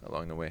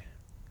along the way.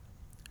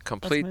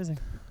 Complete. That's amazing.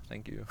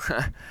 Thank you.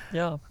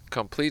 Yeah.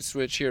 Complete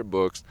switch here,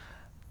 books.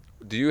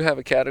 Do you have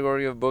a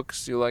category of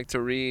books you like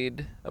to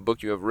read? A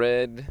book you have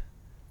read?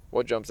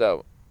 What jumps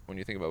out when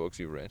you think about books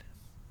you've read?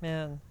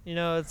 Man,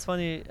 it's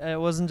funny. It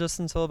wasn't just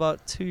until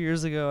about 2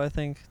 years ago, I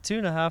think,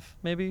 2.5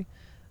 maybe,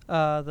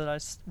 that I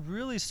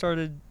really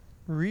started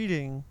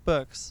reading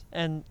books,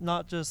 and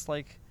not just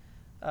like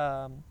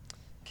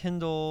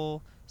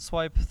Kindle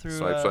swipe through,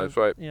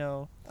 Swipe.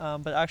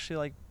 but actually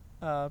like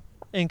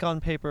ink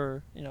on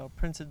paper,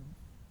 printed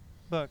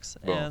books.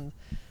 Boom.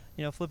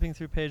 And flipping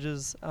through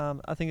pages.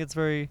 I think it's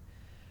very.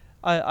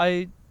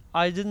 I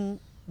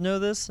didn't know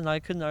this, and I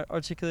couldn't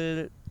articulate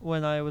it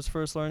when I was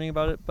first learning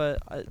about it, but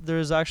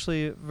there's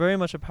actually very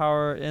much a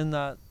power in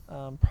that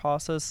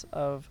process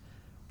of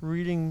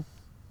reading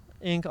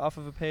ink off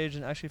of a page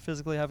and actually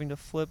physically having to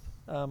flip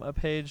a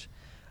page.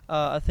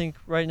 I think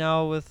right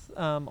now with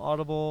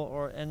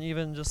Audible and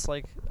even just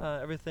like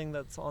everything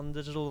that's on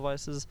digital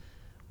devices,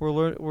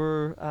 we're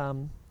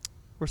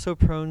so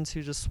prone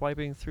to just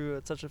swiping through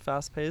at such a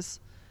fast pace,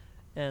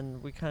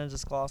 and we kind of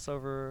just gloss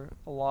over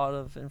a lot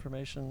of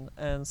information.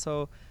 And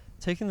so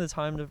taking the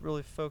time to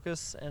really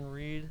focus and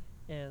read,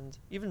 and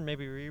even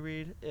maybe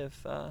reread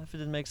if it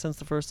didn't make sense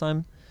the first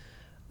time.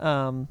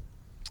 Are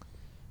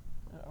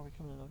we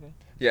coming in okay?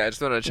 Yeah, I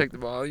just wanted to check the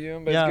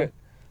volume, but Yeah. it's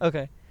good.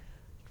 Okay.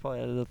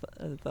 Probably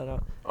edit that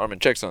out. Armin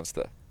checks on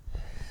stuff.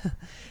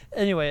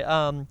 Anyway,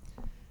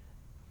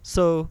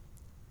 so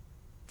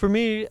for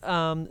me, in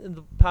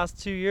the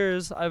past 2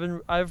 years,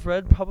 I've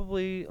read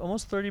probably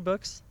almost 30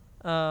 books,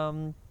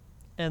 and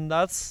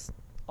that's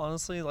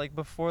honestly, like,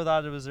 before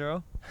that it was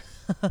zero.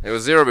 It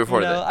was zero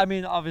before that. I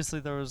mean,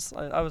 obviously I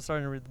was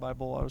starting to read the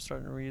Bible. I was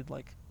starting to read,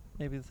 like,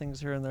 maybe things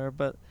here and there,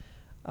 but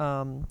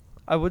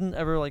I wouldn't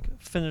ever,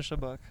 like, finish a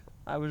book.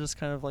 I would just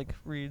kind of, like,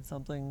 read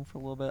something for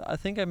a little bit. I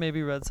think I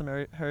maybe read some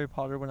Harry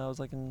Potter when I was,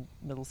 like, in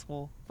middle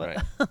school, but Right.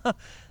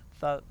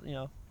 that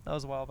that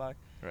was a while back.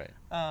 Right.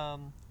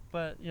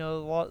 But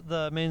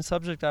the main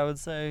subject, I would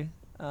say,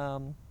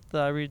 that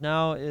I read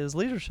now is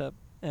leadership,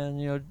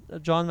 and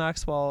John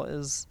Maxwell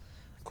is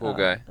Cool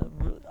guy.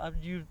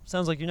 you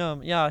sounds like you know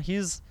him. Yeah,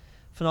 he's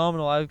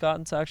phenomenal. I've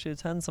gotten to actually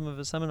attend some of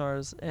his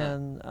seminars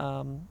and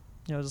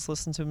just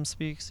listen to him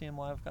speak, see him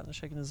live. I've gotten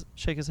to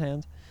shake his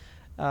hand,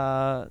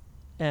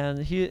 and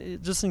he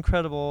just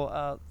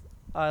incredible.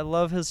 I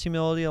love his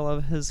humility. I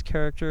love his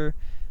character.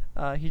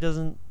 He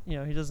doesn't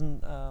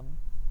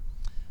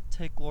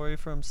take glory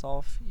for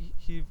himself.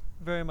 He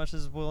very much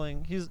is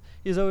willing.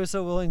 He's always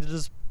so willing to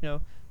just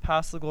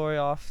pass the glory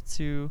off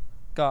to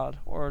God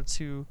or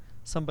to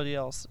somebody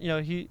else.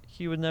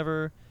 He would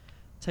never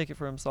take it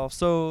for himself.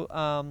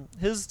 So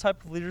his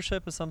type of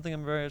leadership is something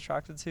I'm very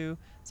attracted to.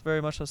 It's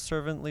very much a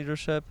servant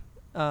leadership,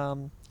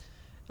 and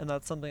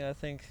that's something I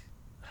think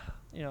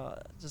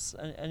just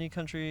any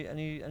country,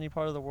 any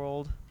part of the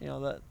world,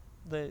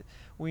 that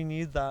we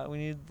need that. We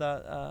need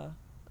that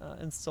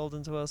instilled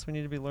into us. We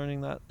need to be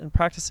learning that and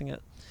practicing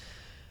it.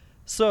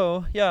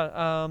 So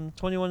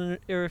 21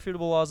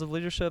 Irrefutable Laws of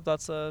Leadership.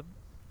 That's a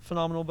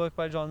phenomenal book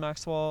by John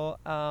Maxwell.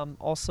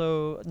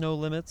 Also, No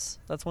Limits.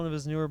 That's one of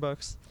his newer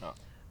books. Oh.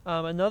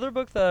 Another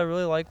book that I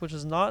really like, which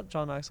is not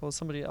John Maxwell, is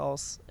somebody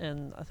else,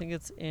 and I think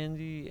it's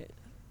Andy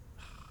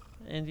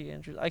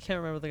Andrews. I can't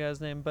remember the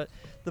guy's name, but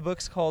the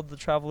book's called The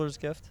Traveler's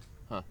Gift.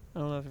 Huh. I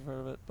don't know if you've heard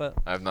of it, but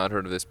I've not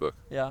heard of this book.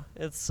 yeah,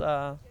 it's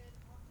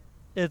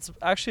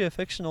actually a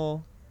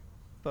fictional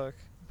book.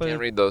 But Can't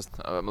read those.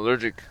 I'm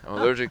allergic.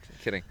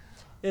 Kidding.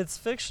 It's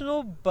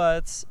fictional,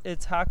 but it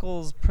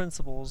tackles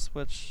principles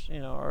which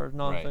are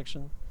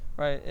nonfiction.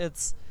 Right.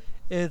 It's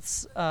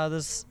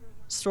this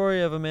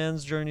story of a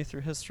man's journey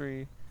through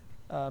history,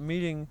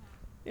 meeting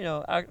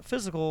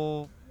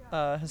physical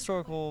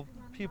historical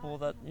people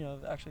that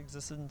actually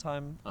existed in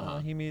time.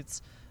 He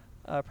meets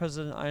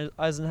President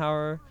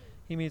Eisenhower.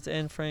 He meets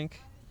Anne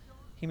Frank.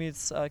 He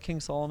meets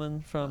King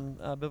Solomon from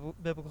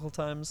biblical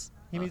times.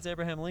 He meets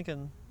Abraham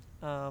Lincoln.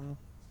 Our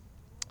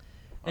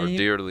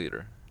dear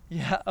leader.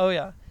 Yeah. Oh,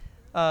 yeah.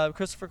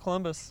 Christopher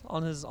Columbus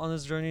on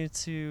his journey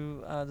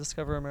to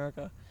discover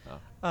America.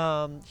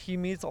 Oh. He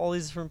meets all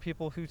these different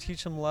people who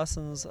teach him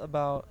lessons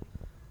about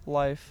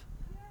life.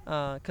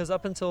 Because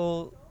up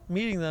until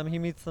meeting them, he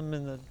meets them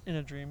in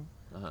a dream.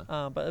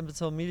 But up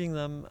until meeting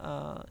them,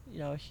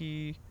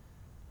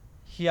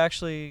 he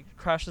actually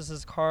crashes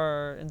his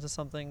car into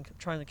something,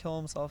 trying to kill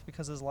himself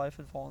because his life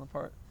had fallen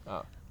apart.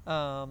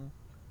 Oh.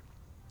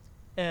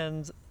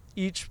 And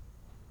each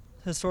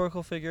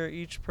historical figure,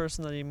 each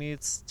person that he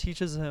meets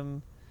teaches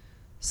him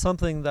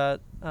something that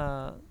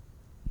I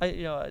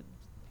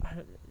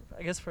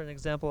guess for an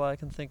example I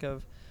can think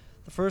of,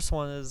 the first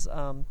one is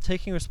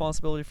taking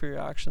responsibility for your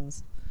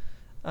actions.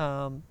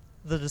 The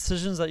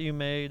decisions that you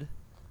made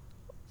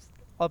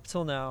up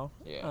till now,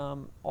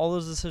 all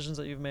those decisions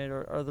that you've made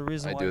are the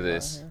reason why I do you're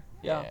this. here.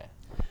 Yeah.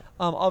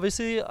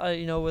 Obviously,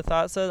 with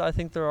that said, I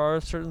think there are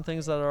certain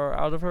things that are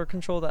out of our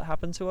control that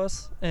happen to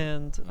us,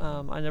 and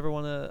I never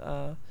want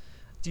to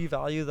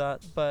devalue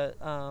that. But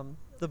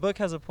the book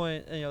has a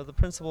point, the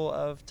principle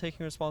of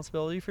taking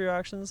responsibility for your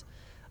actions.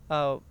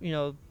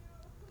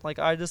 Like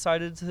I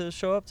decided to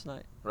show up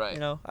tonight.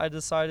 Right. I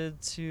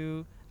decided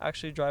to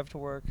actually drive to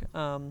work.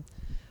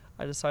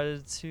 I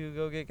decided to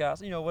go get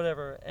gas.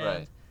 Whatever.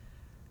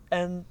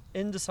 And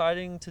in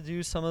deciding to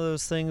do some of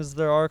those things,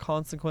 there are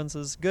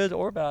consequences, good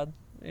or bad.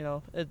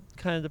 It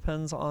kind of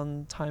depends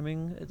on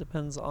timing. It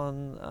depends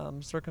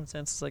on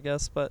circumstances, I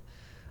guess. But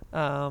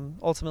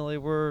ultimately,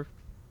 we're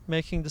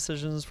making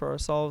decisions for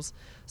ourselves.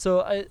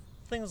 So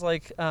things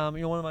like, one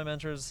of my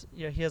mentors,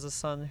 he has a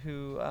son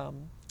who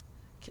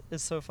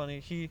is so funny.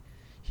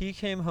 He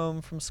came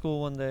home from school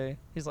one day.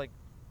 He's like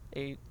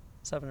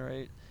 7 or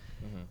 8.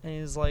 And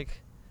he's like,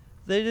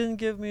 they didn't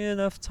give me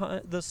enough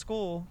time. The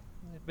school,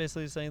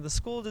 basically saying, the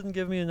school didn't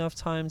give me enough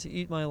time to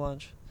eat my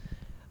lunch.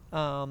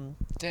 Dang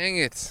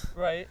it.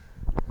 Right.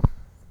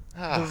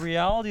 The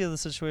reality of the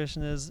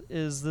situation is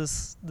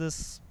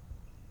this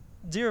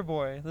dear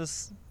boy,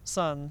 this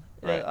son,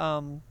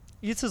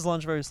 eats his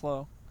lunch very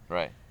slow.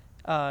 Right.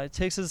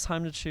 Takes his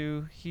time to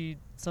chew. He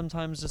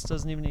sometimes just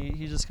doesn't even eat.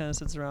 He just kind of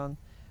sits around.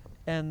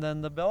 And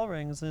then the bell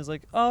rings and he's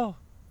like, oh,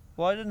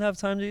 well, I didn't have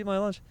time to eat my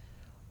lunch.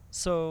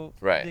 So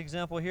the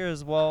example here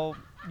is, well,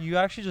 you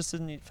actually just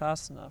didn't eat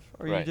fast enough,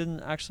 or you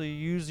didn't actually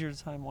use your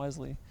time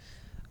wisely.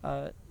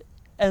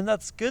 And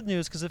that's good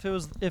news, because if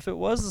it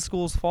was the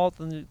school's fault,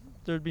 then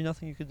there'd be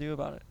nothing you could do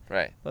about it.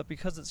 Right. But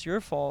because it's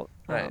your fault,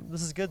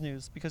 this is good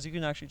news, because you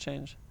can actually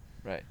change.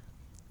 Right.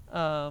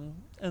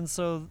 And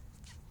so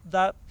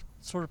that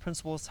sort of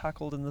principle is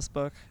tackled in this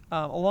book,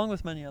 along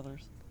with many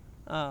others.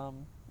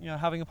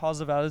 Having a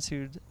positive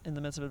attitude in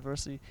the midst of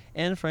adversity.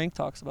 Anne Frank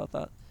talks about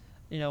that.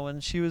 When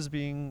she was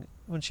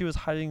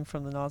hiding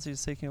from the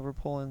Nazis taking over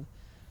Poland,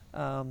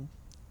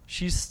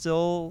 she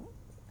still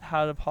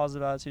had a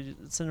positive attitude.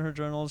 It's in her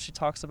journals. She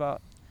talks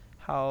about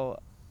how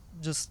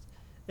just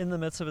in the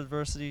midst of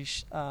adversity,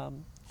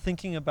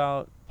 thinking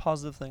about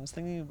positive things,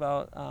 thinking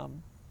about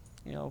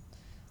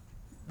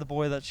the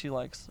boy that she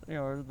likes,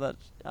 or that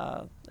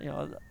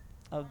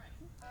a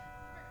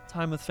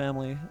time with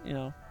family,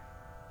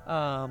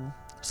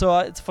 So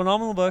it's a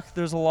phenomenal book.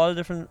 There's a lot of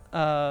different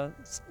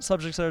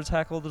subjects that are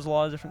tackled. There's a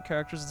lot of different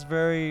characters. It's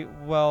very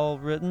well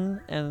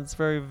written, and it's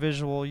very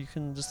visual. You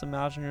can just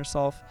imagine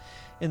yourself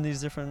in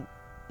these different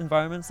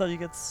environments that he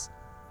gets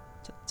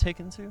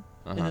taken to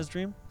in his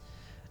dream.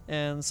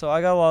 And so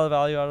I got a lot of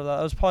value out of that.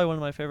 It was probably one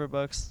of my favorite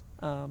books.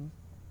 I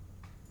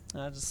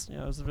just, it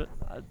was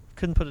I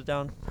couldn't put it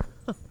down.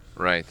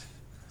 Right.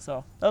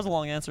 So that was a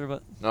long answer,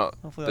 but no,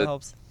 hopefully that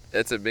helps.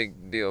 It's a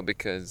big deal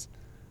because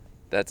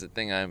that's the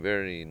thing I'm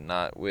very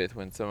not with.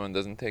 When someone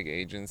doesn't take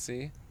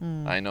agency,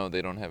 I know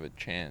they don't have a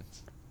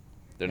chance.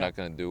 They're not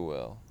going to do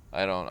well.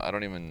 I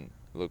don't even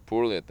look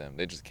poorly at them.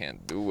 They just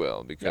can't do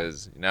well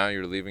because now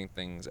you're leaving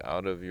things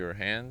out of your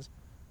hands.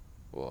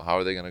 Well, how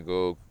are they going to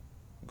go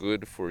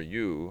good for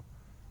you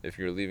if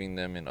you're leaving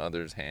them in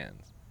others'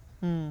 hands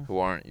who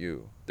aren't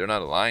you? They're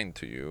not aligned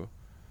to you.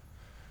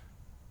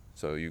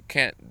 So you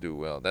can't do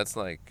well. That's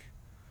like,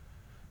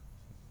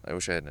 I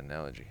wish I had an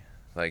analogy.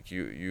 Like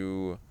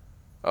there's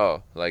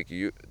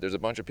a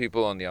bunch of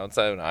people on the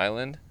outside of an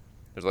island.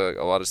 There's like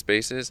a lot of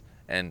spaces,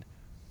 and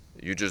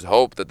you just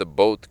hope that the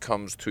boat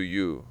comes to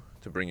you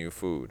to bring you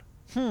food.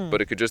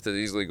 But it could just as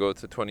easily go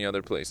to 20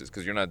 other places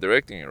because you're not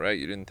directing it, right?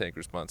 You didn't take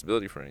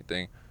responsibility for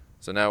anything.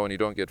 So now when you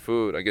don't get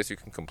food, I guess you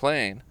can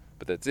complain,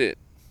 but that's it.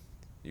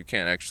 You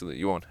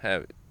won't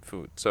have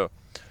food. So,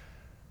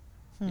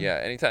 yeah,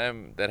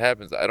 anytime that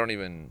happens,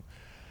 I'm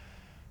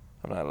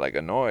not like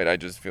annoyed. I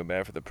just feel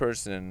bad for the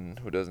person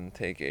who doesn't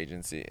take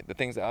agency. The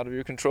things out of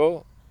your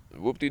control,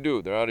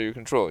 whoop-de-doo, they're out of your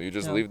control. You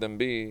just leave them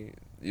be.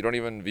 You don't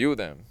even view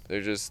them.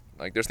 They're just,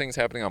 like, there's things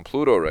happening on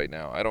Pluto right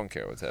now. I don't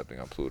care what's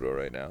happening on Pluto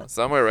right now.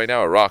 Somewhere right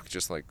now, a rock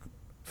just, like,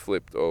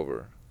 flipped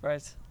over.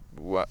 Right.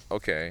 What?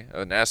 Okay,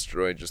 an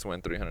asteroid just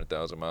went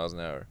 300,000 miles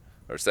an hour,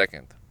 or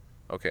second.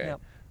 Okay,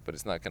 but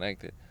it's not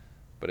connected.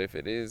 But if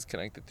it is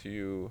connected to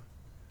you,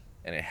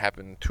 and it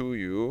happened to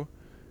you,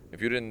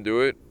 if you didn't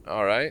do it,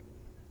 all right,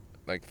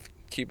 like,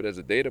 keep it as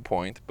a data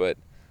point. But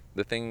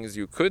the things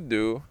you could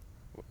do,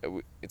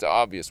 it's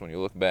obvious when you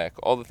look back.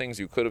 All the things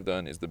you could have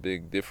done is the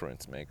big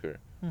difference maker.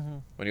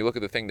 When you look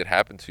at the thing that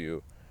happened to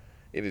you,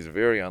 it is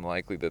very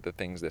unlikely that the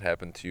things that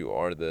happened to you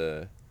are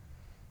the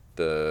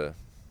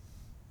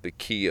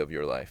key of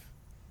your life.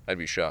 I'd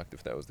be shocked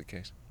if that was the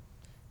case.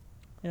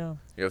 Yeah.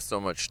 You have so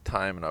much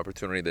time and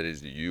opportunity that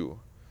is you.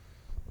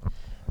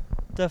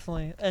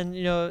 Definitely. And,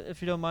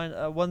 if you don't mind,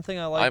 one thing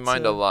I like I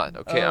mind a lot.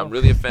 Okay, I'm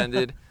really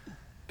offended.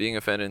 Being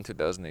offended in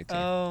 2018.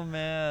 Oh,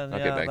 man.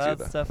 Okay, yeah, back to you,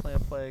 that's though. definitely a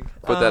plague.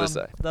 Put that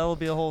aside. That'll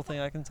be a whole thing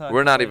I can talk about.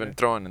 We're not later. even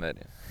throwing that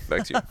in.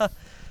 Back to you.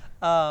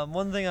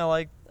 One thing I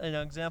like,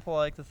 example I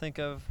like to think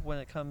of when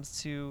it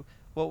comes to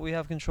what we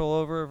have control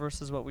over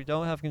versus what we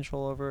don't have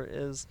control over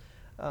is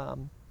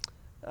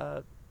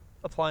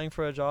applying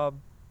for a job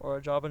or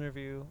a job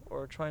interview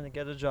or trying to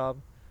get a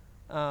job.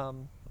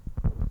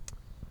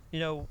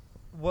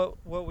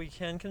 What we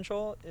can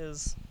control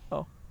is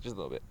just a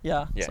little bit.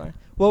 Yeah. Sorry.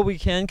 What we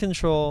can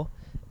control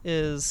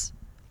is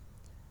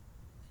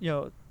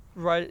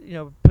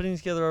putting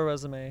together a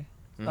resume,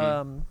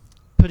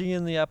 putting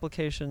in the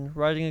application,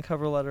 writing a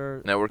cover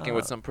letter, Networking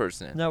with some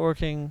person.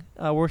 working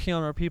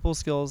on our people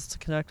skills to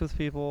connect with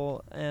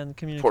people and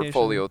communication.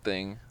 Portfolio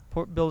thing.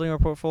 Building our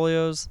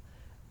portfolios.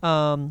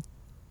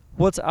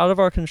 What's out of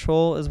our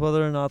control is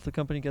whether or not the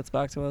company gets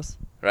back to us.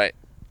 Right.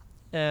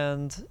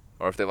 And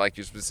or if they like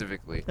you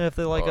specifically. If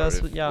they like or us,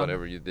 if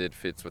whatever you did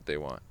fits what they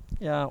want.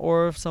 Yeah,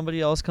 or if somebody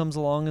else comes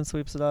along and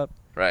sweeps it up.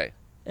 Right.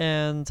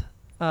 And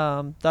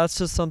that's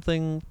just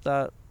something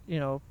that,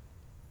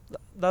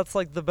 that's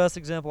like the best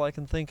example I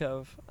can think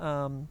of,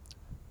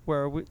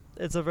 where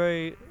it's a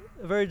very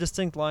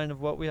distinct line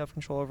of what we have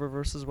control over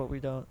versus what we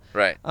don't.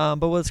 Right.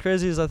 But what's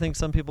crazy is I think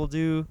some people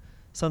do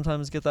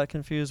sometimes get that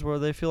confused where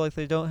they feel like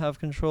they don't have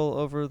control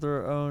over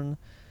their own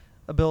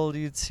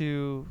ability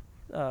to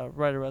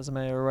write a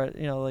resume or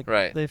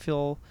right. They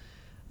feel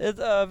it's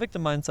a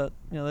victim mindset.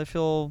 They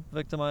feel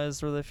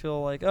victimized or they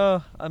feel like,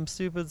 oh, I'm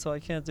stupid so I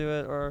can't do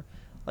it, or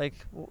like,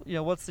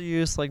 what's the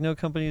use? Like, no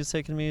company's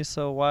taking me,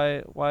 so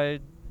why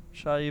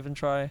should I even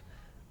try?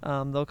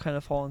 They'll kind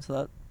of fall into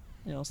that,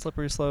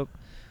 slippery slope.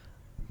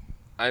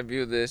 I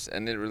view this,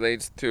 and it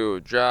relates to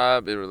a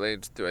job, it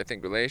relates to, I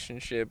think,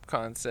 relationship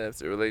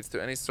concepts, it relates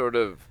to any sort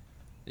of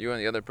you and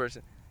the other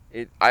person.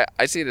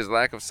 I see it as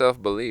lack of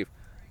self-belief.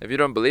 If you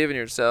don't believe in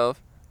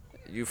yourself,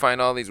 you find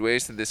all these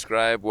ways to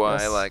describe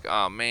why, like,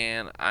 oh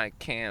man, I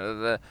can't.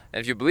 And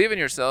if you believe in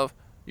yourself,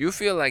 you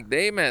feel like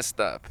they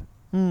messed up.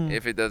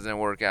 if it doesn't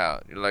work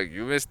out. You're like,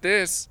 you missed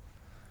this.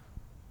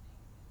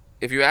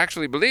 If you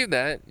actually believe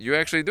that, you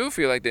actually do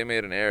feel like they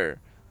made an error.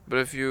 But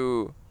if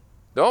you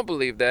don't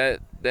believe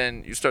that,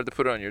 then you start to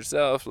put it on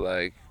yourself,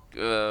 like,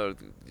 you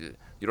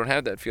don't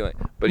have that feeling.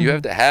 But you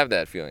have to have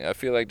that feeling. I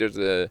feel like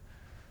there's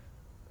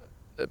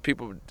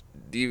people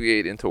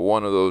deviate into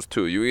one of those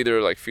two. You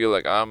either like feel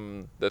like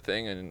I'm the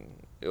thing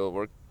and it'll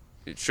work,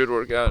 it should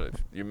work out.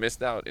 If you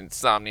missed out,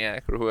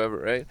 insomniac or whoever,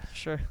 right?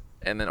 Sure.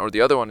 And then, or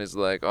the other one is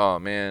like, oh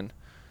man,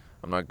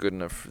 I'm not good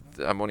enough.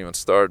 I won't even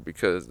start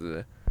because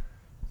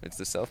it's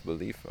the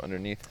self-belief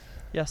underneath.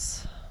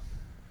 Yes.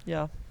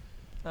 Yeah.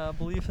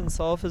 Belief in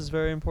self is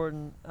very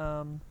important.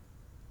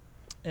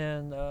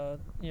 And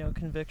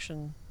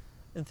conviction,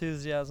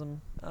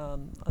 enthusiasm.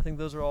 I think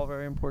those are all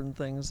very important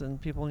things,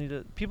 and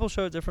people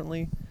show it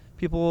differently.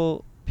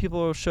 People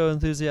show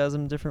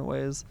enthusiasm in different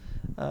ways.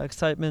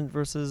 Excitement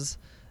versus,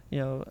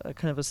 a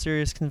kind of a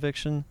serious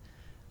conviction.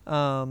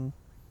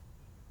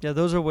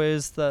 Those are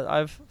ways that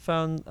I've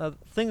found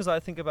things I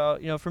think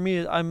about. For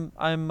me,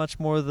 I'm much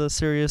more the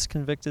serious,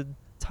 convicted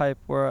type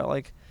where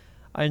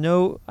I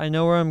know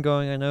where I'm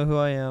going. I know who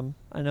I am.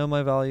 I know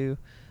my value.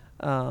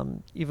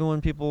 Even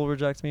when people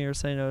reject me or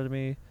say no to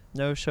me,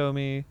 no show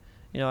me.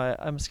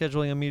 I'm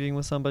scheduling a meeting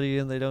with somebody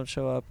and they don't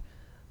show up.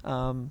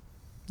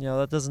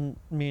 That doesn't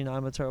mean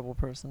I'm a terrible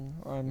person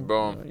or I'm.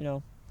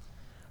 Boom.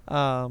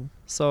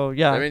 So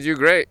yeah. That means you're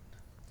great.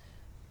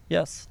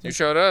 Yes. You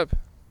showed up.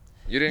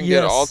 You didn't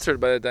get altered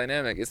by the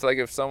dynamic. It's like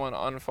if someone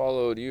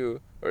unfollowed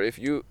you, or if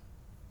you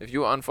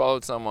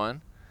unfollowed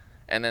someone,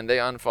 and then they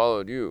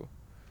unfollowed you.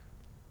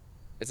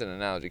 It's an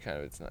analogy, kind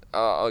of. It's not.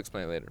 I'll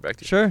explain it later. Back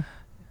to you. Sure.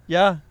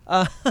 Yeah.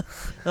 No,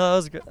 that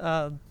was good.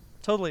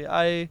 Totally.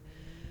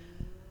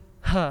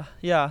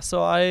 Yeah.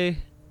 So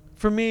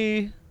for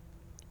me,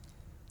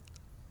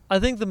 I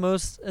think the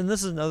most, and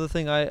this is another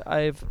thing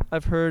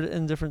I've heard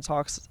in different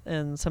talks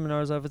and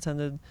seminars I've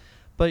attended,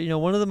 but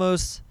one of the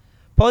most,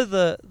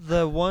 probably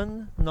the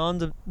one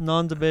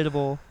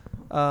non-debatable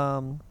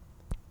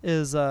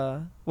is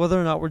whether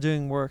or not we're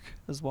doing work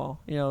as well.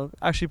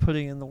 Actually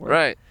putting in the work.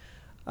 Right.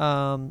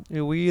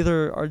 We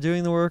either are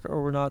doing the work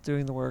or we're not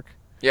doing the work.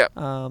 Yeah.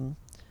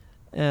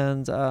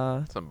 And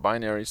some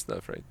binary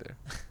stuff right there.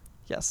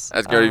 Yes.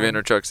 As Gary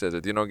Vaynerchuk says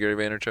it. Do you know Gary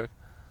Vaynerchuk?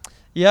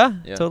 Yeah,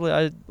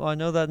 totally. I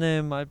know that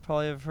name. I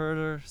probably have heard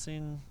or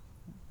seen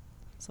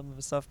some of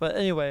his stuff. But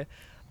anyway,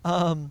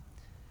 but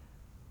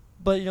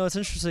it's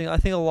interesting. I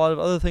think a lot of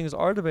other things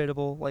are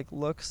debatable, like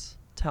looks,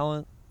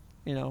 talent,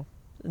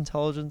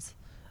 intelligence.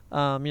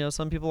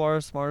 Some people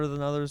are smarter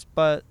than others,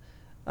 but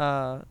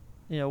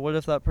what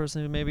if that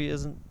person who maybe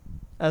isn't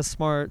as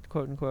smart,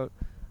 quote unquote,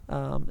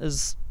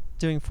 is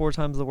doing 4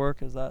 times the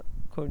work as that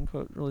quote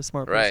unquote really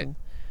smart person?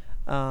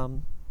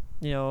 Hard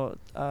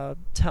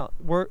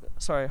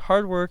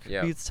work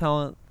beats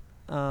talent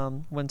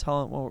when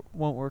talent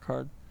won't work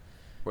hard.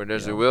 Where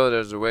there's a will,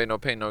 there's a way. No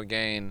pain, no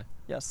gain.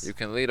 Yes. You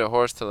can lead a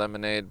horse to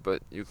lemonade,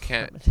 but you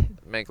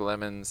can't make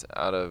lemons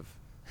out of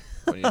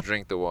when you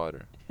drink the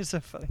water. You're so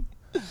funny.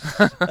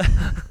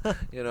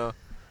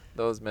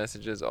 Those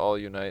messages all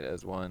unite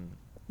as one.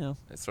 Yeah.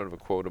 It's sort of a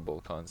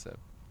quotable concept.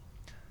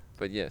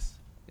 But yes,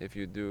 if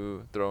you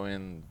do throw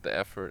in the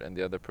effort and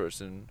the other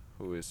person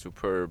who is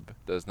superb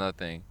does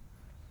nothing,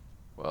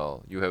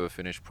 well, you have a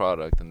finished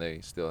product and they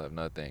still have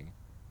nothing.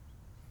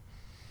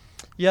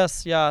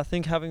 Yes, yeah, I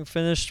think having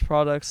finished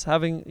products,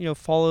 having,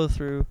 follow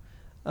through.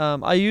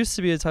 I used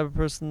to be a type of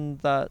person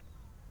that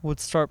would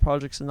start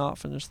projects and not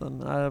finish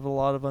them. And I have a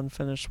lot of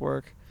unfinished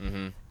work.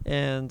 Mm-hmm.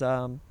 And,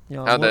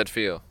 How'd that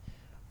feel?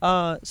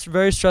 It's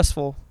very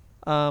stressful.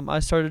 I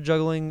started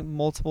juggling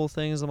multiple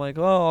things. I'm like,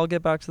 I'll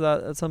get back to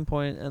that at some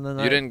point. And then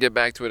you didn't get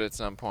back to it at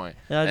some point.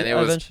 And it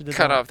was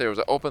cut off. There was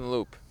an open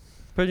loop.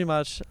 Pretty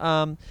much.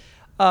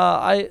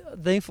 I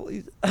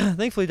thankfully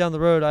down the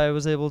road I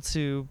was able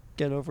to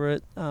get over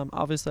it.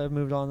 Obviously I've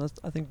moved on.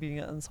 I think being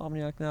an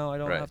insomniac now, I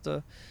don't have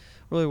to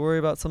really worry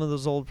about some of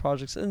those old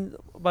projects. And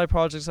by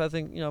projects, I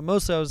think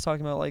mostly I was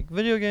talking about like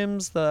video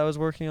games that I was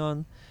working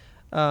on,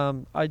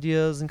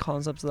 ideas and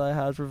concepts that I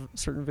had for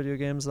certain video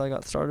games that I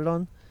got started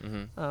on,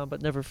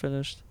 but never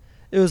finished.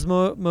 It was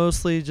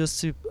mostly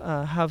just to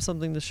have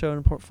something to show in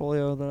a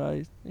portfolio that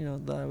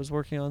I was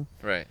working on.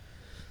 Right.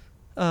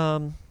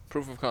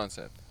 Proof of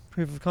concept.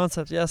 Proof of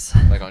concept, yes.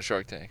 Like on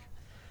Shark Tank.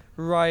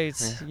 Right.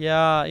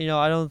 Yeah.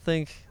 I don't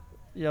think,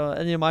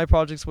 any of my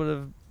projects would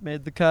have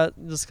made the cut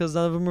just because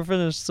none of them were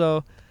finished.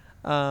 So.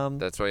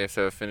 That's why you have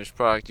to have a finished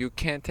product. You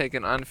can't take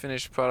an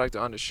unfinished product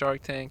onto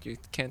Shark Tank. You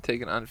can't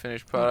take an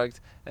unfinished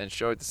product and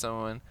show it to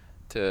someone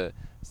to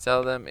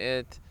sell them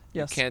it.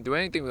 Yes. You can't do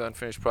anything with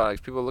unfinished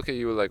products. People look at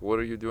you like, what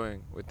are you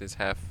doing with this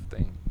half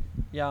thing?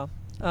 Yeah.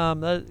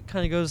 That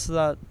kind of goes to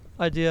that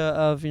idea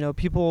of,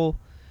 people,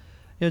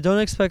 don't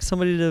expect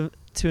somebody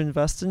to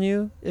invest in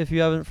you if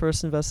you haven't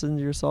first invested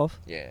into yourself.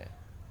 Yeah.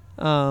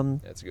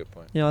 That's a good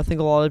point. I think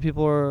a lot of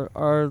people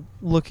are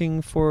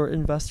looking for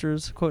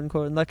investors, quote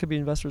unquote, and that could be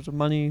investors of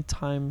money,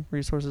 time,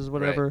 resources,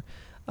 whatever.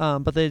 Right.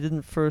 But they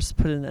didn't first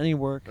put in any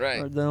work. Right.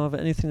 Or they don't have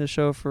anything to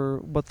show for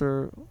what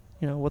they're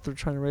what they're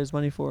trying to raise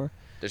money for.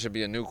 There should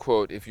be a new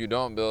quote: "If you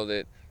don't build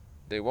it,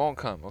 they won't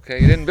come." Okay,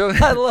 you didn't build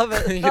it. I love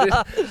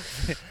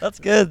it. That's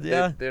good.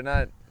 Yeah. They're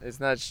not. It's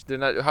not. They're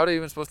not. How are they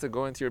even supposed to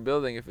go into your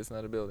building if it's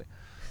not a building?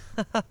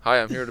 Hi,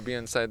 I'm here to be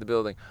inside the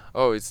building.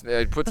 Oh,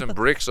 I put some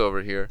bricks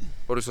over here.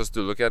 What are we supposed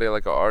to do? Look at it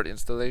like an art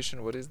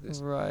installation? What is this?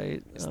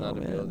 Right. It's not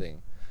a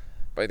building.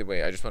 By the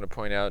way, I just want to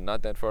point out,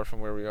 not that far from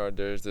where we are,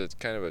 there's a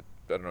kind of a, I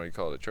don't know what you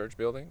call it, a church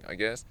building, I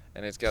guess,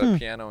 and it's got a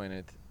piano in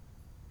it.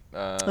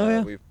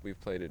 Yeah.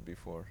 We've played it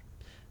before.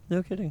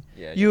 No kidding.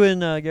 Yeah. You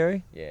and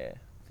Gary? Yeah,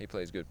 he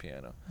plays good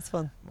piano. That's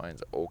fun.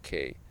 Mine's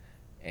okay,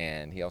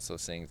 and he also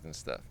sings and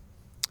stuff.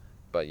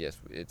 But yes,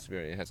 it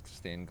has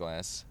stained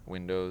glass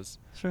windows.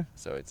 Sure.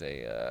 So it's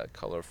a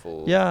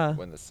colorful. Yeah.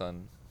 When the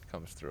sun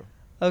comes through.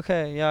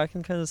 Okay. Yeah, I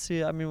can kind of see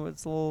it. I mean,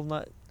 it's a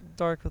little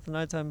dark with the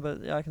nighttime,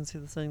 but yeah, I can see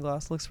the stained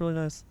glass. Looks really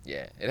nice.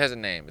 Yeah, it has a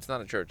name. It's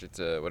not a church. It's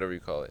a whatever you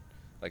call it,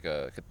 like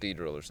a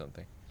cathedral or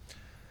something.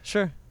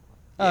 Sure.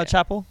 Yeah.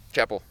 Chapel.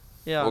 Chapel.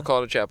 Yeah. We'll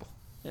call it a chapel.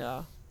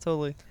 Yeah.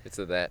 Totally. It's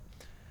a that.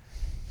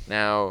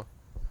 Now,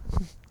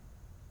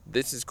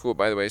 this is cool,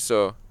 by the way.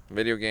 So,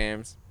 video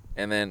games.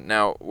 And then,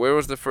 now, where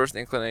was the first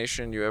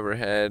inclination you ever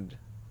had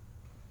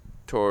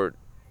toward,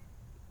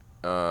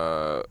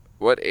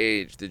 what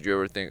age did you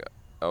ever think,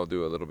 I'll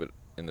do a little bit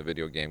in the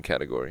video game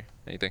category?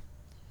 Anything?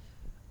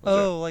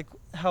 Like,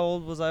 how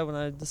old was I when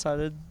I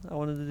decided I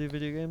wanted to do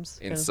video games?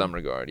 In some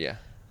regard, yeah.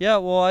 Yeah,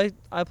 well,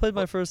 I played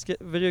my first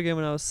video game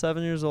when I was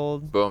 7 years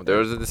old. Boom, there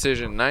was a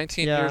decision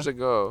 19 years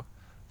ago.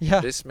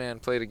 Yeah. This man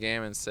played a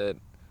game and said,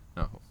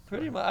 no.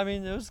 Pretty much. I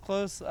mean, it was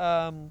close.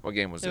 What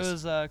game was this? It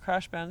was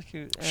Crash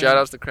Bandicoot. Shout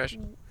outs to Crash.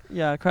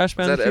 Yeah, Crash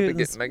Was Bandicoot.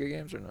 that Epic Mega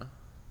Games or no?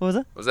 What was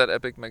it? Was that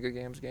Epic Mega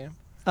Games game?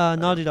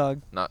 Naughty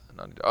Dog. Not.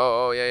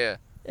 Oh, yeah.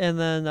 And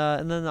then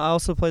I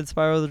also played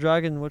Spyro the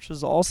Dragon, which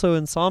was also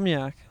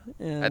Insomniac.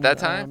 And, At that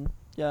time?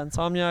 Yeah,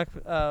 Insomniac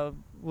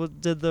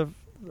did the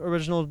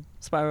original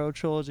Spyro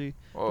trilogy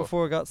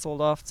before it got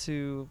sold off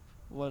to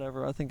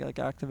whatever, I think like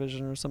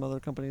Activision or some other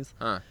companies.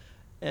 Huh.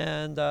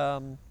 And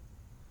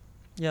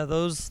yeah,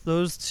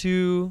 those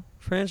two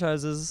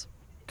franchises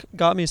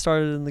got me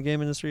started in the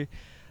game industry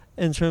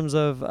in terms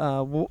of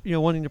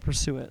wanting to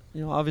pursue it.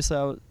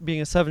 Obviously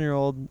being a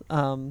 7-year-old,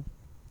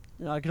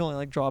 I could only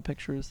like draw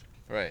pictures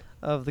Right.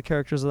 of the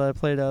characters that I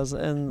played as,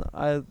 and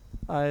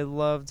I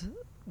loved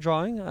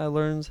drawing. I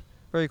learned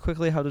very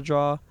quickly how to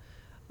draw,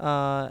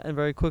 and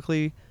very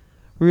quickly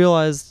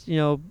realized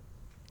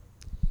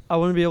I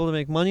want to be able to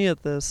make money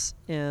at this.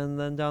 And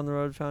then down the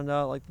road found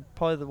out like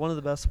probably one of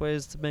the best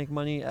ways to make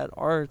money at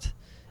art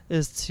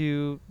is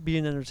to be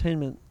in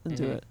entertainment and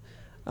do it,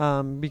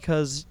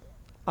 because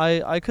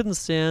I couldn't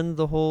stand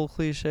the whole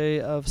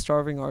cliche of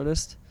starving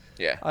artist.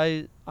 Yeah.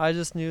 I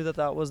just knew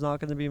that was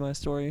not going to be my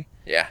story.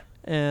 Yeah.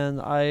 And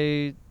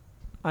I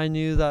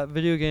knew that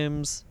video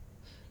games,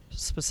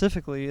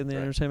 specifically in the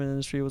entertainment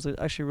industry, was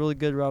actually a really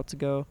good route to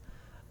go.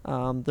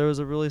 There was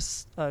a really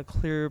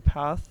clear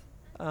path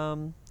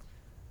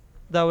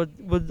that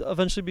would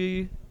eventually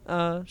be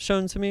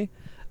shown to me.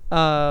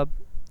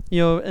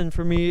 And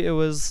for me, it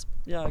was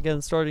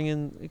again starting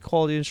in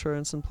quality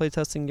assurance and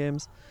playtesting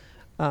games.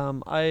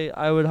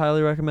 I would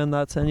highly recommend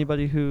that to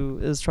anybody who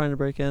is trying to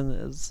break in,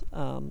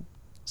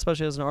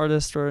 especially as an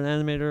artist or an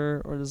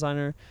animator or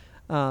designer.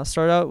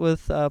 Start out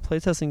with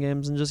playtesting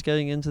games and just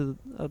getting into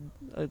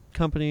a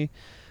company,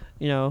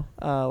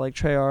 like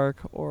Treyarch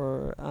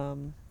or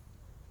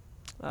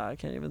I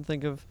can't even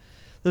think of.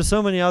 There's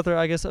so many out there.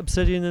 I guess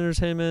Obsidian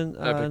Entertainment,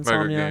 Epic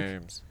Insomniac. Mega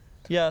Games.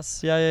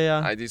 Yes,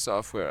 yeah. ID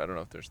Software. I don't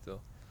know if they're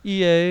still.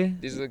 EA.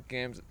 These are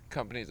the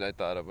companies I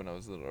thought of when I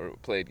was little, or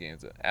played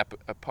games.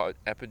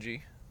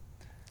 Apogee.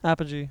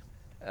 Apogee.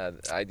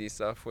 ID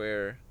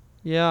Software.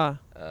 Yeah.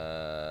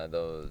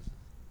 Those.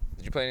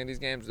 Did you play any of these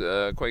games?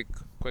 Quake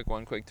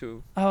 1, Quake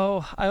 2.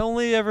 Oh, I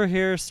only ever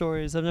hear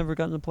stories. I've never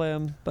gotten to play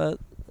them, but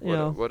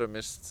what a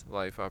missed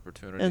life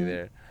opportunity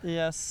there.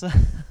 Yes.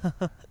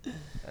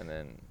 And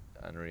then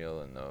Unreal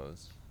and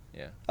those.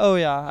 Yeah. Oh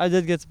yeah, I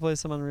did get to play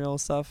some Unreal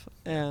stuff,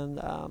 and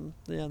then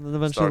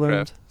eventually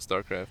learned.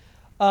 StarCraft.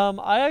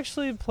 I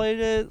actually played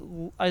it.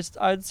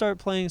 I'd start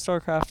playing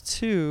StarCraft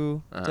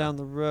 2 down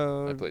the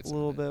road a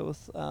little bit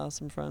with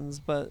some friends,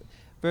 but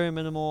very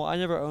minimal. I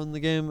never owned the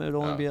game. It would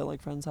only be at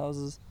like friends'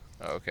 houses.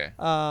 Oh, okay.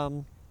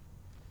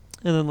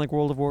 And then like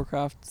World of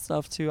Warcraft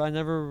stuff too. I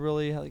never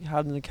really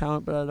had an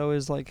account, but I'd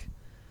always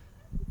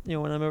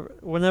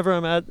whenever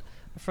I'm at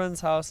a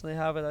friend's house and they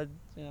have it, I'd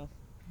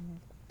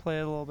play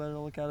it a little bit or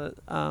look at it.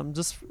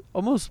 Just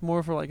almost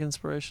more for like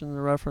inspiration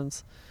and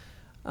reference.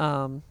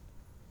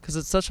 Because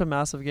it's such a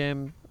massive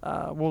game,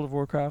 World of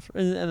Warcraft,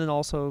 and then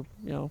also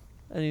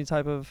any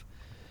type of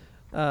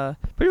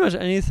pretty much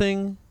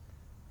anything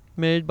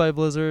made by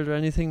Blizzard or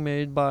anything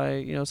made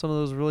by some of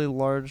those really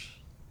large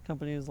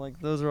companies, like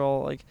those are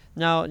all like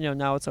now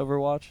it's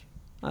Overwatch.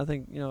 I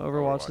think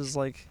Overwatch is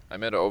like. I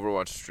met an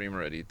Overwatch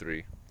streamer at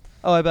E3.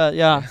 Oh, I bet.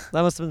 Yeah,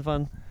 that must have been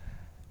fun.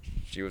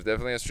 She was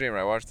definitely a streamer.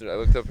 I watched it. I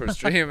looked up her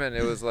stream and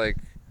it was like,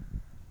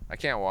 I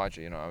can't watch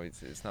it,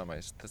 it's not my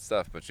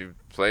stuff, but you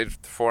played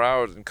 4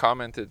 hours and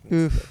commented and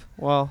Oof.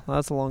 Well,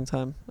 that's a long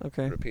time.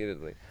 Okay.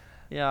 repeatedly.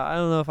 Yeah, I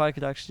don't know if I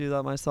could actually do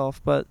that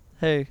myself, but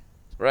hey,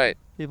 Right.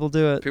 people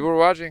do it. People were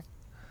watching.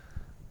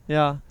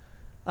 Yeah.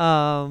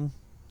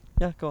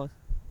 Yeah, go on.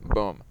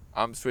 Boom.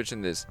 I'm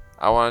switching this.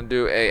 I want to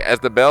do as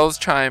the bells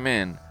chime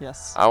in,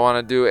 Yes. I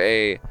want to do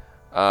a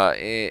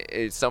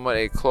somewhat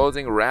a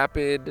closing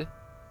rapid,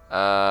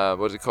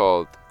 what's it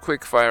called?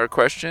 Quick fire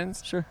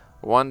questions. Sure.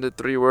 1 to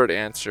 3 word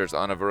answers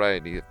on a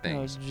variety of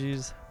things. Oh,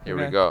 jeez. Here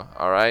Okay. we go.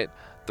 All right.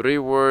 3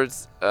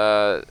 words.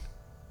 I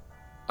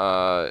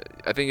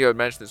think you had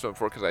mentioned this one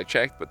before because I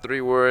checked, but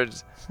 3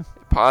 words,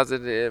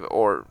 positive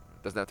or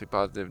doesn't have to be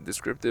positive,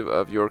 descriptive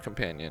of your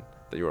companion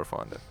that you are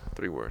fond of.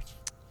 3 words.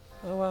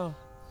 Oh, wow.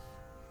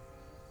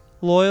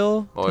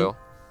 Loyal. Loyal,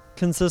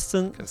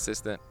 Consistent.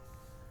 consistent,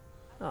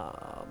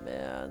 Oh,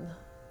 man.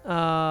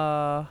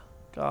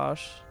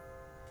 Gosh.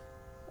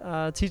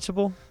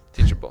 Teachable.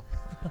 teachable.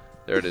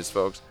 There it is,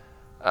 folks.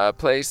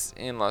 Place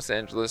in Los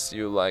Angeles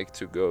you like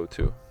to go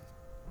to.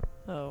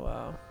 Oh,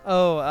 wow.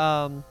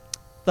 Oh,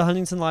 the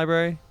Huntington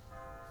Library.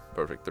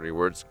 Perfect. 3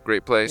 words.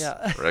 Great place.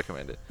 Yeah.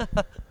 Recommended.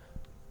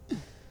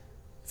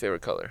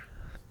 Favorite color,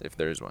 if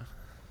there is one.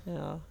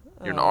 Yeah.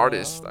 You're an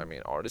artist. I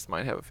mean, artists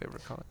might have a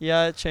favorite color.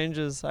 Yeah, it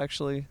changes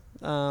actually.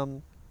 I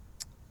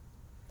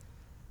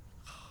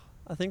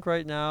think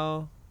right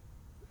now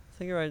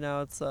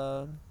it's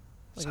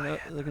like an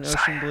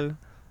ocean blue.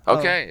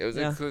 Okay, Oh,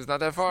 yeah. it was not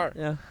that far.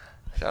 Yeah.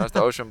 Shout out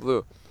to Ocean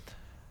Blue.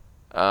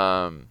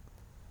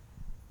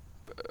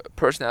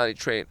 Personality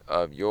trait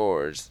of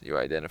yours you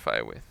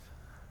identify with.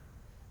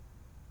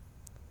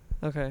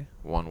 Okay.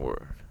 1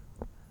 word.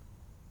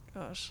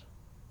 Gosh.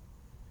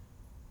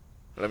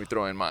 Let me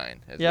throw in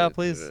mine. Yeah,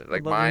 please. Like I'd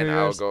love to mine, hear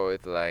I'll yours. go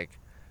with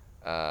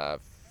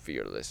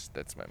fearless.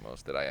 That's my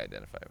most that I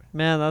identify with.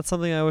 Man, that's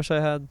something I wish I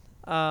had.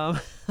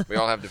 We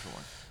all have different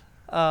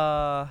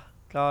ones.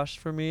 Gosh,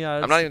 for me,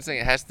 I'm not even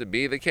saying it has to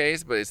be the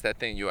case, but it's that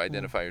thing you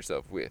identify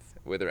yourself with,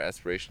 whether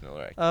aspirational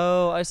or accurate.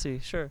 Oh, I see.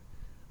 Sure.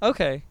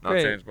 Okay. Not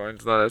Great. saying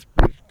mine's not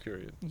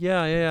aspirational.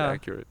 Yeah.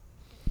 Accurate.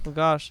 Oh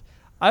gosh,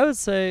 I would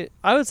say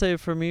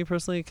for me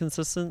personally,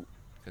 consistent.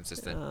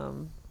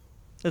 Consistent.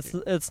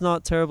 It's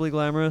not terribly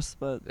glamorous,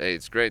 but Hey,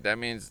 it's great. That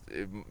means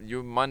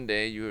you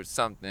Monday you're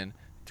something.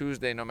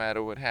 Tuesday, no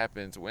matter what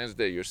happens.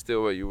 Wednesday, you're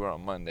still where you were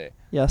on Monday.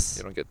 yes.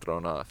 You don't get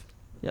thrown off.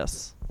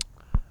 Yes.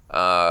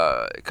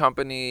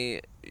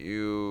 Company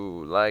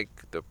you like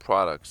the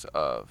products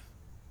of.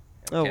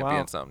 And Oh, can't wow. be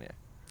Insomnia.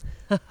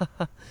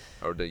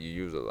 Or that you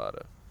use a lot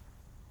of.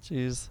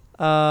 Jeez.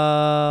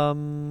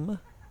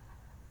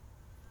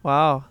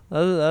 Wow.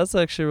 That's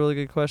actually a really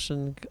good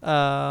question.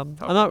 I'm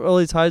not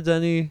really tied to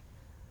any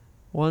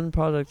one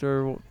product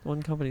or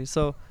one company.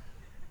 So,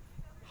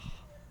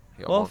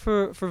 well,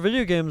 for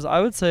video games, I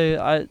would say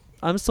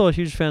I'm still a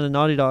huge fan of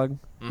Naughty Dog.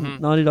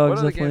 Mm-hmm. Naughty Dog What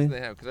other definitely. games do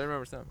they have? Because I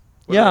remember some.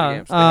 What Yeah, other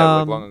games? They had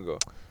like long ago.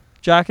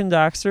 Jack and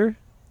Daxter.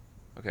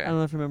 Okay. I don't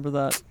know if you remember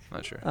that.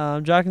 Not sure.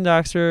 Jack and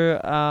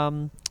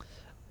Daxter.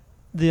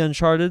 The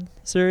Uncharted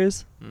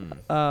series.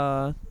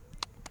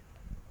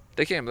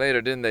 They came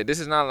later, didn't they? This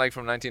is not like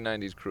from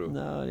 1990s crew.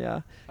 No,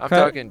 yeah. I'm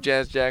talking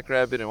Jazz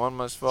Jackrabbit and One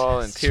Must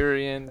Fall and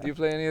Tyrion. Do you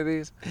play any of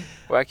these?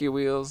 Wacky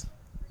Wheels.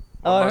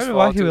 Oh, I Must heard of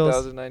Fall, Wacky Wheels.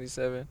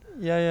 2097.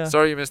 Yeah.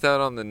 Sorry you missed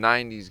out on the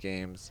 90s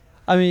games.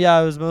 I mean,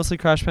 yeah, it was mostly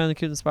Crash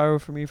Bandicoot and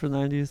Spyro for me for the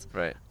 90s.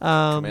 Right.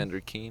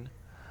 Commander Keen.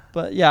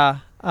 But yeah,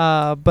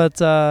 I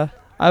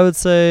would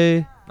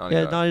say Naughty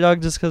Dog. Naughty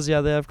Dog just because they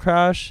have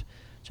Crash,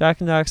 Jack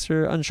and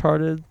Daxter,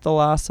 Uncharted, The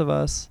Last of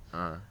Us.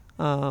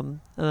 And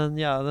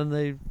then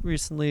they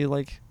recently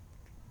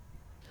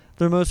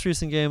their most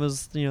recent game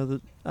is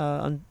the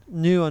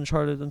new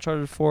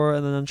Uncharted 4,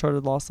 and then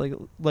Uncharted Lost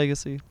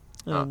Legacy,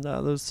 and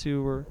those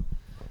two were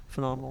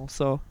phenomenal.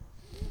 So.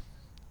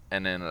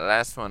 And then the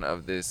last one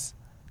of this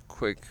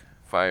quick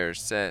fire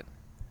set.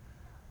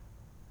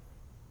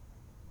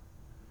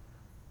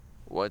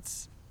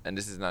 And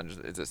this is not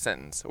just, it's a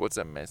sentence. What's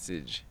a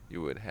message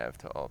you would have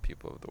to all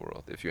people of the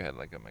world if you had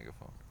like a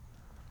megaphone?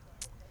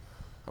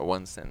 A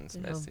 1-sentence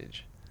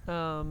message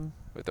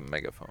with a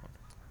megaphone.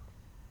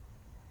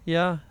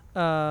 Yeah.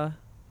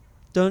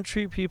 Don't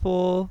treat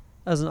people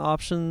as an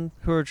option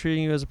who are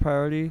treating you as a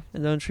priority,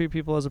 and don't treat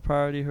people as a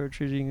priority who are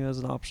treating you as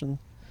an option.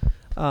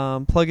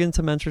 Plug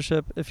into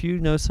mentorship. If you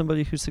know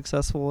somebody who's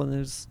successful and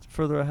is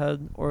further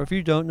ahead, or if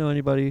you don't know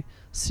anybody,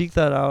 seek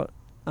that out.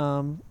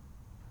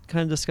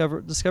 Kind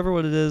of discover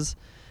what it is,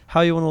 how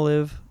you want to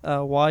live,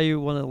 why you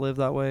want to live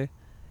that way,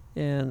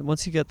 and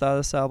once you get that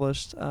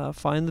established,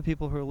 find the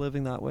people who are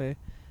living that way,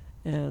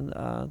 and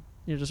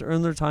just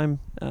earn their time.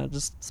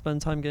 Just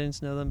spend time getting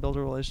to know them, build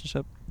a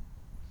relationship.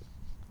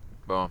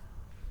 Boom.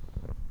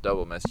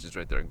 Double messages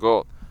right there.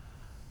 Gold.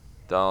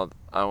 Donald,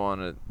 I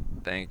want to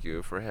thank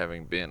you for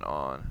having been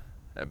on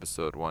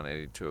episode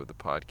 182 of the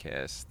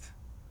podcast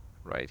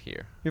right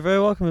here. You're very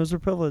welcome. It was a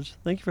privilege.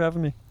 Thank you for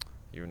having me.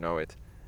 You know it.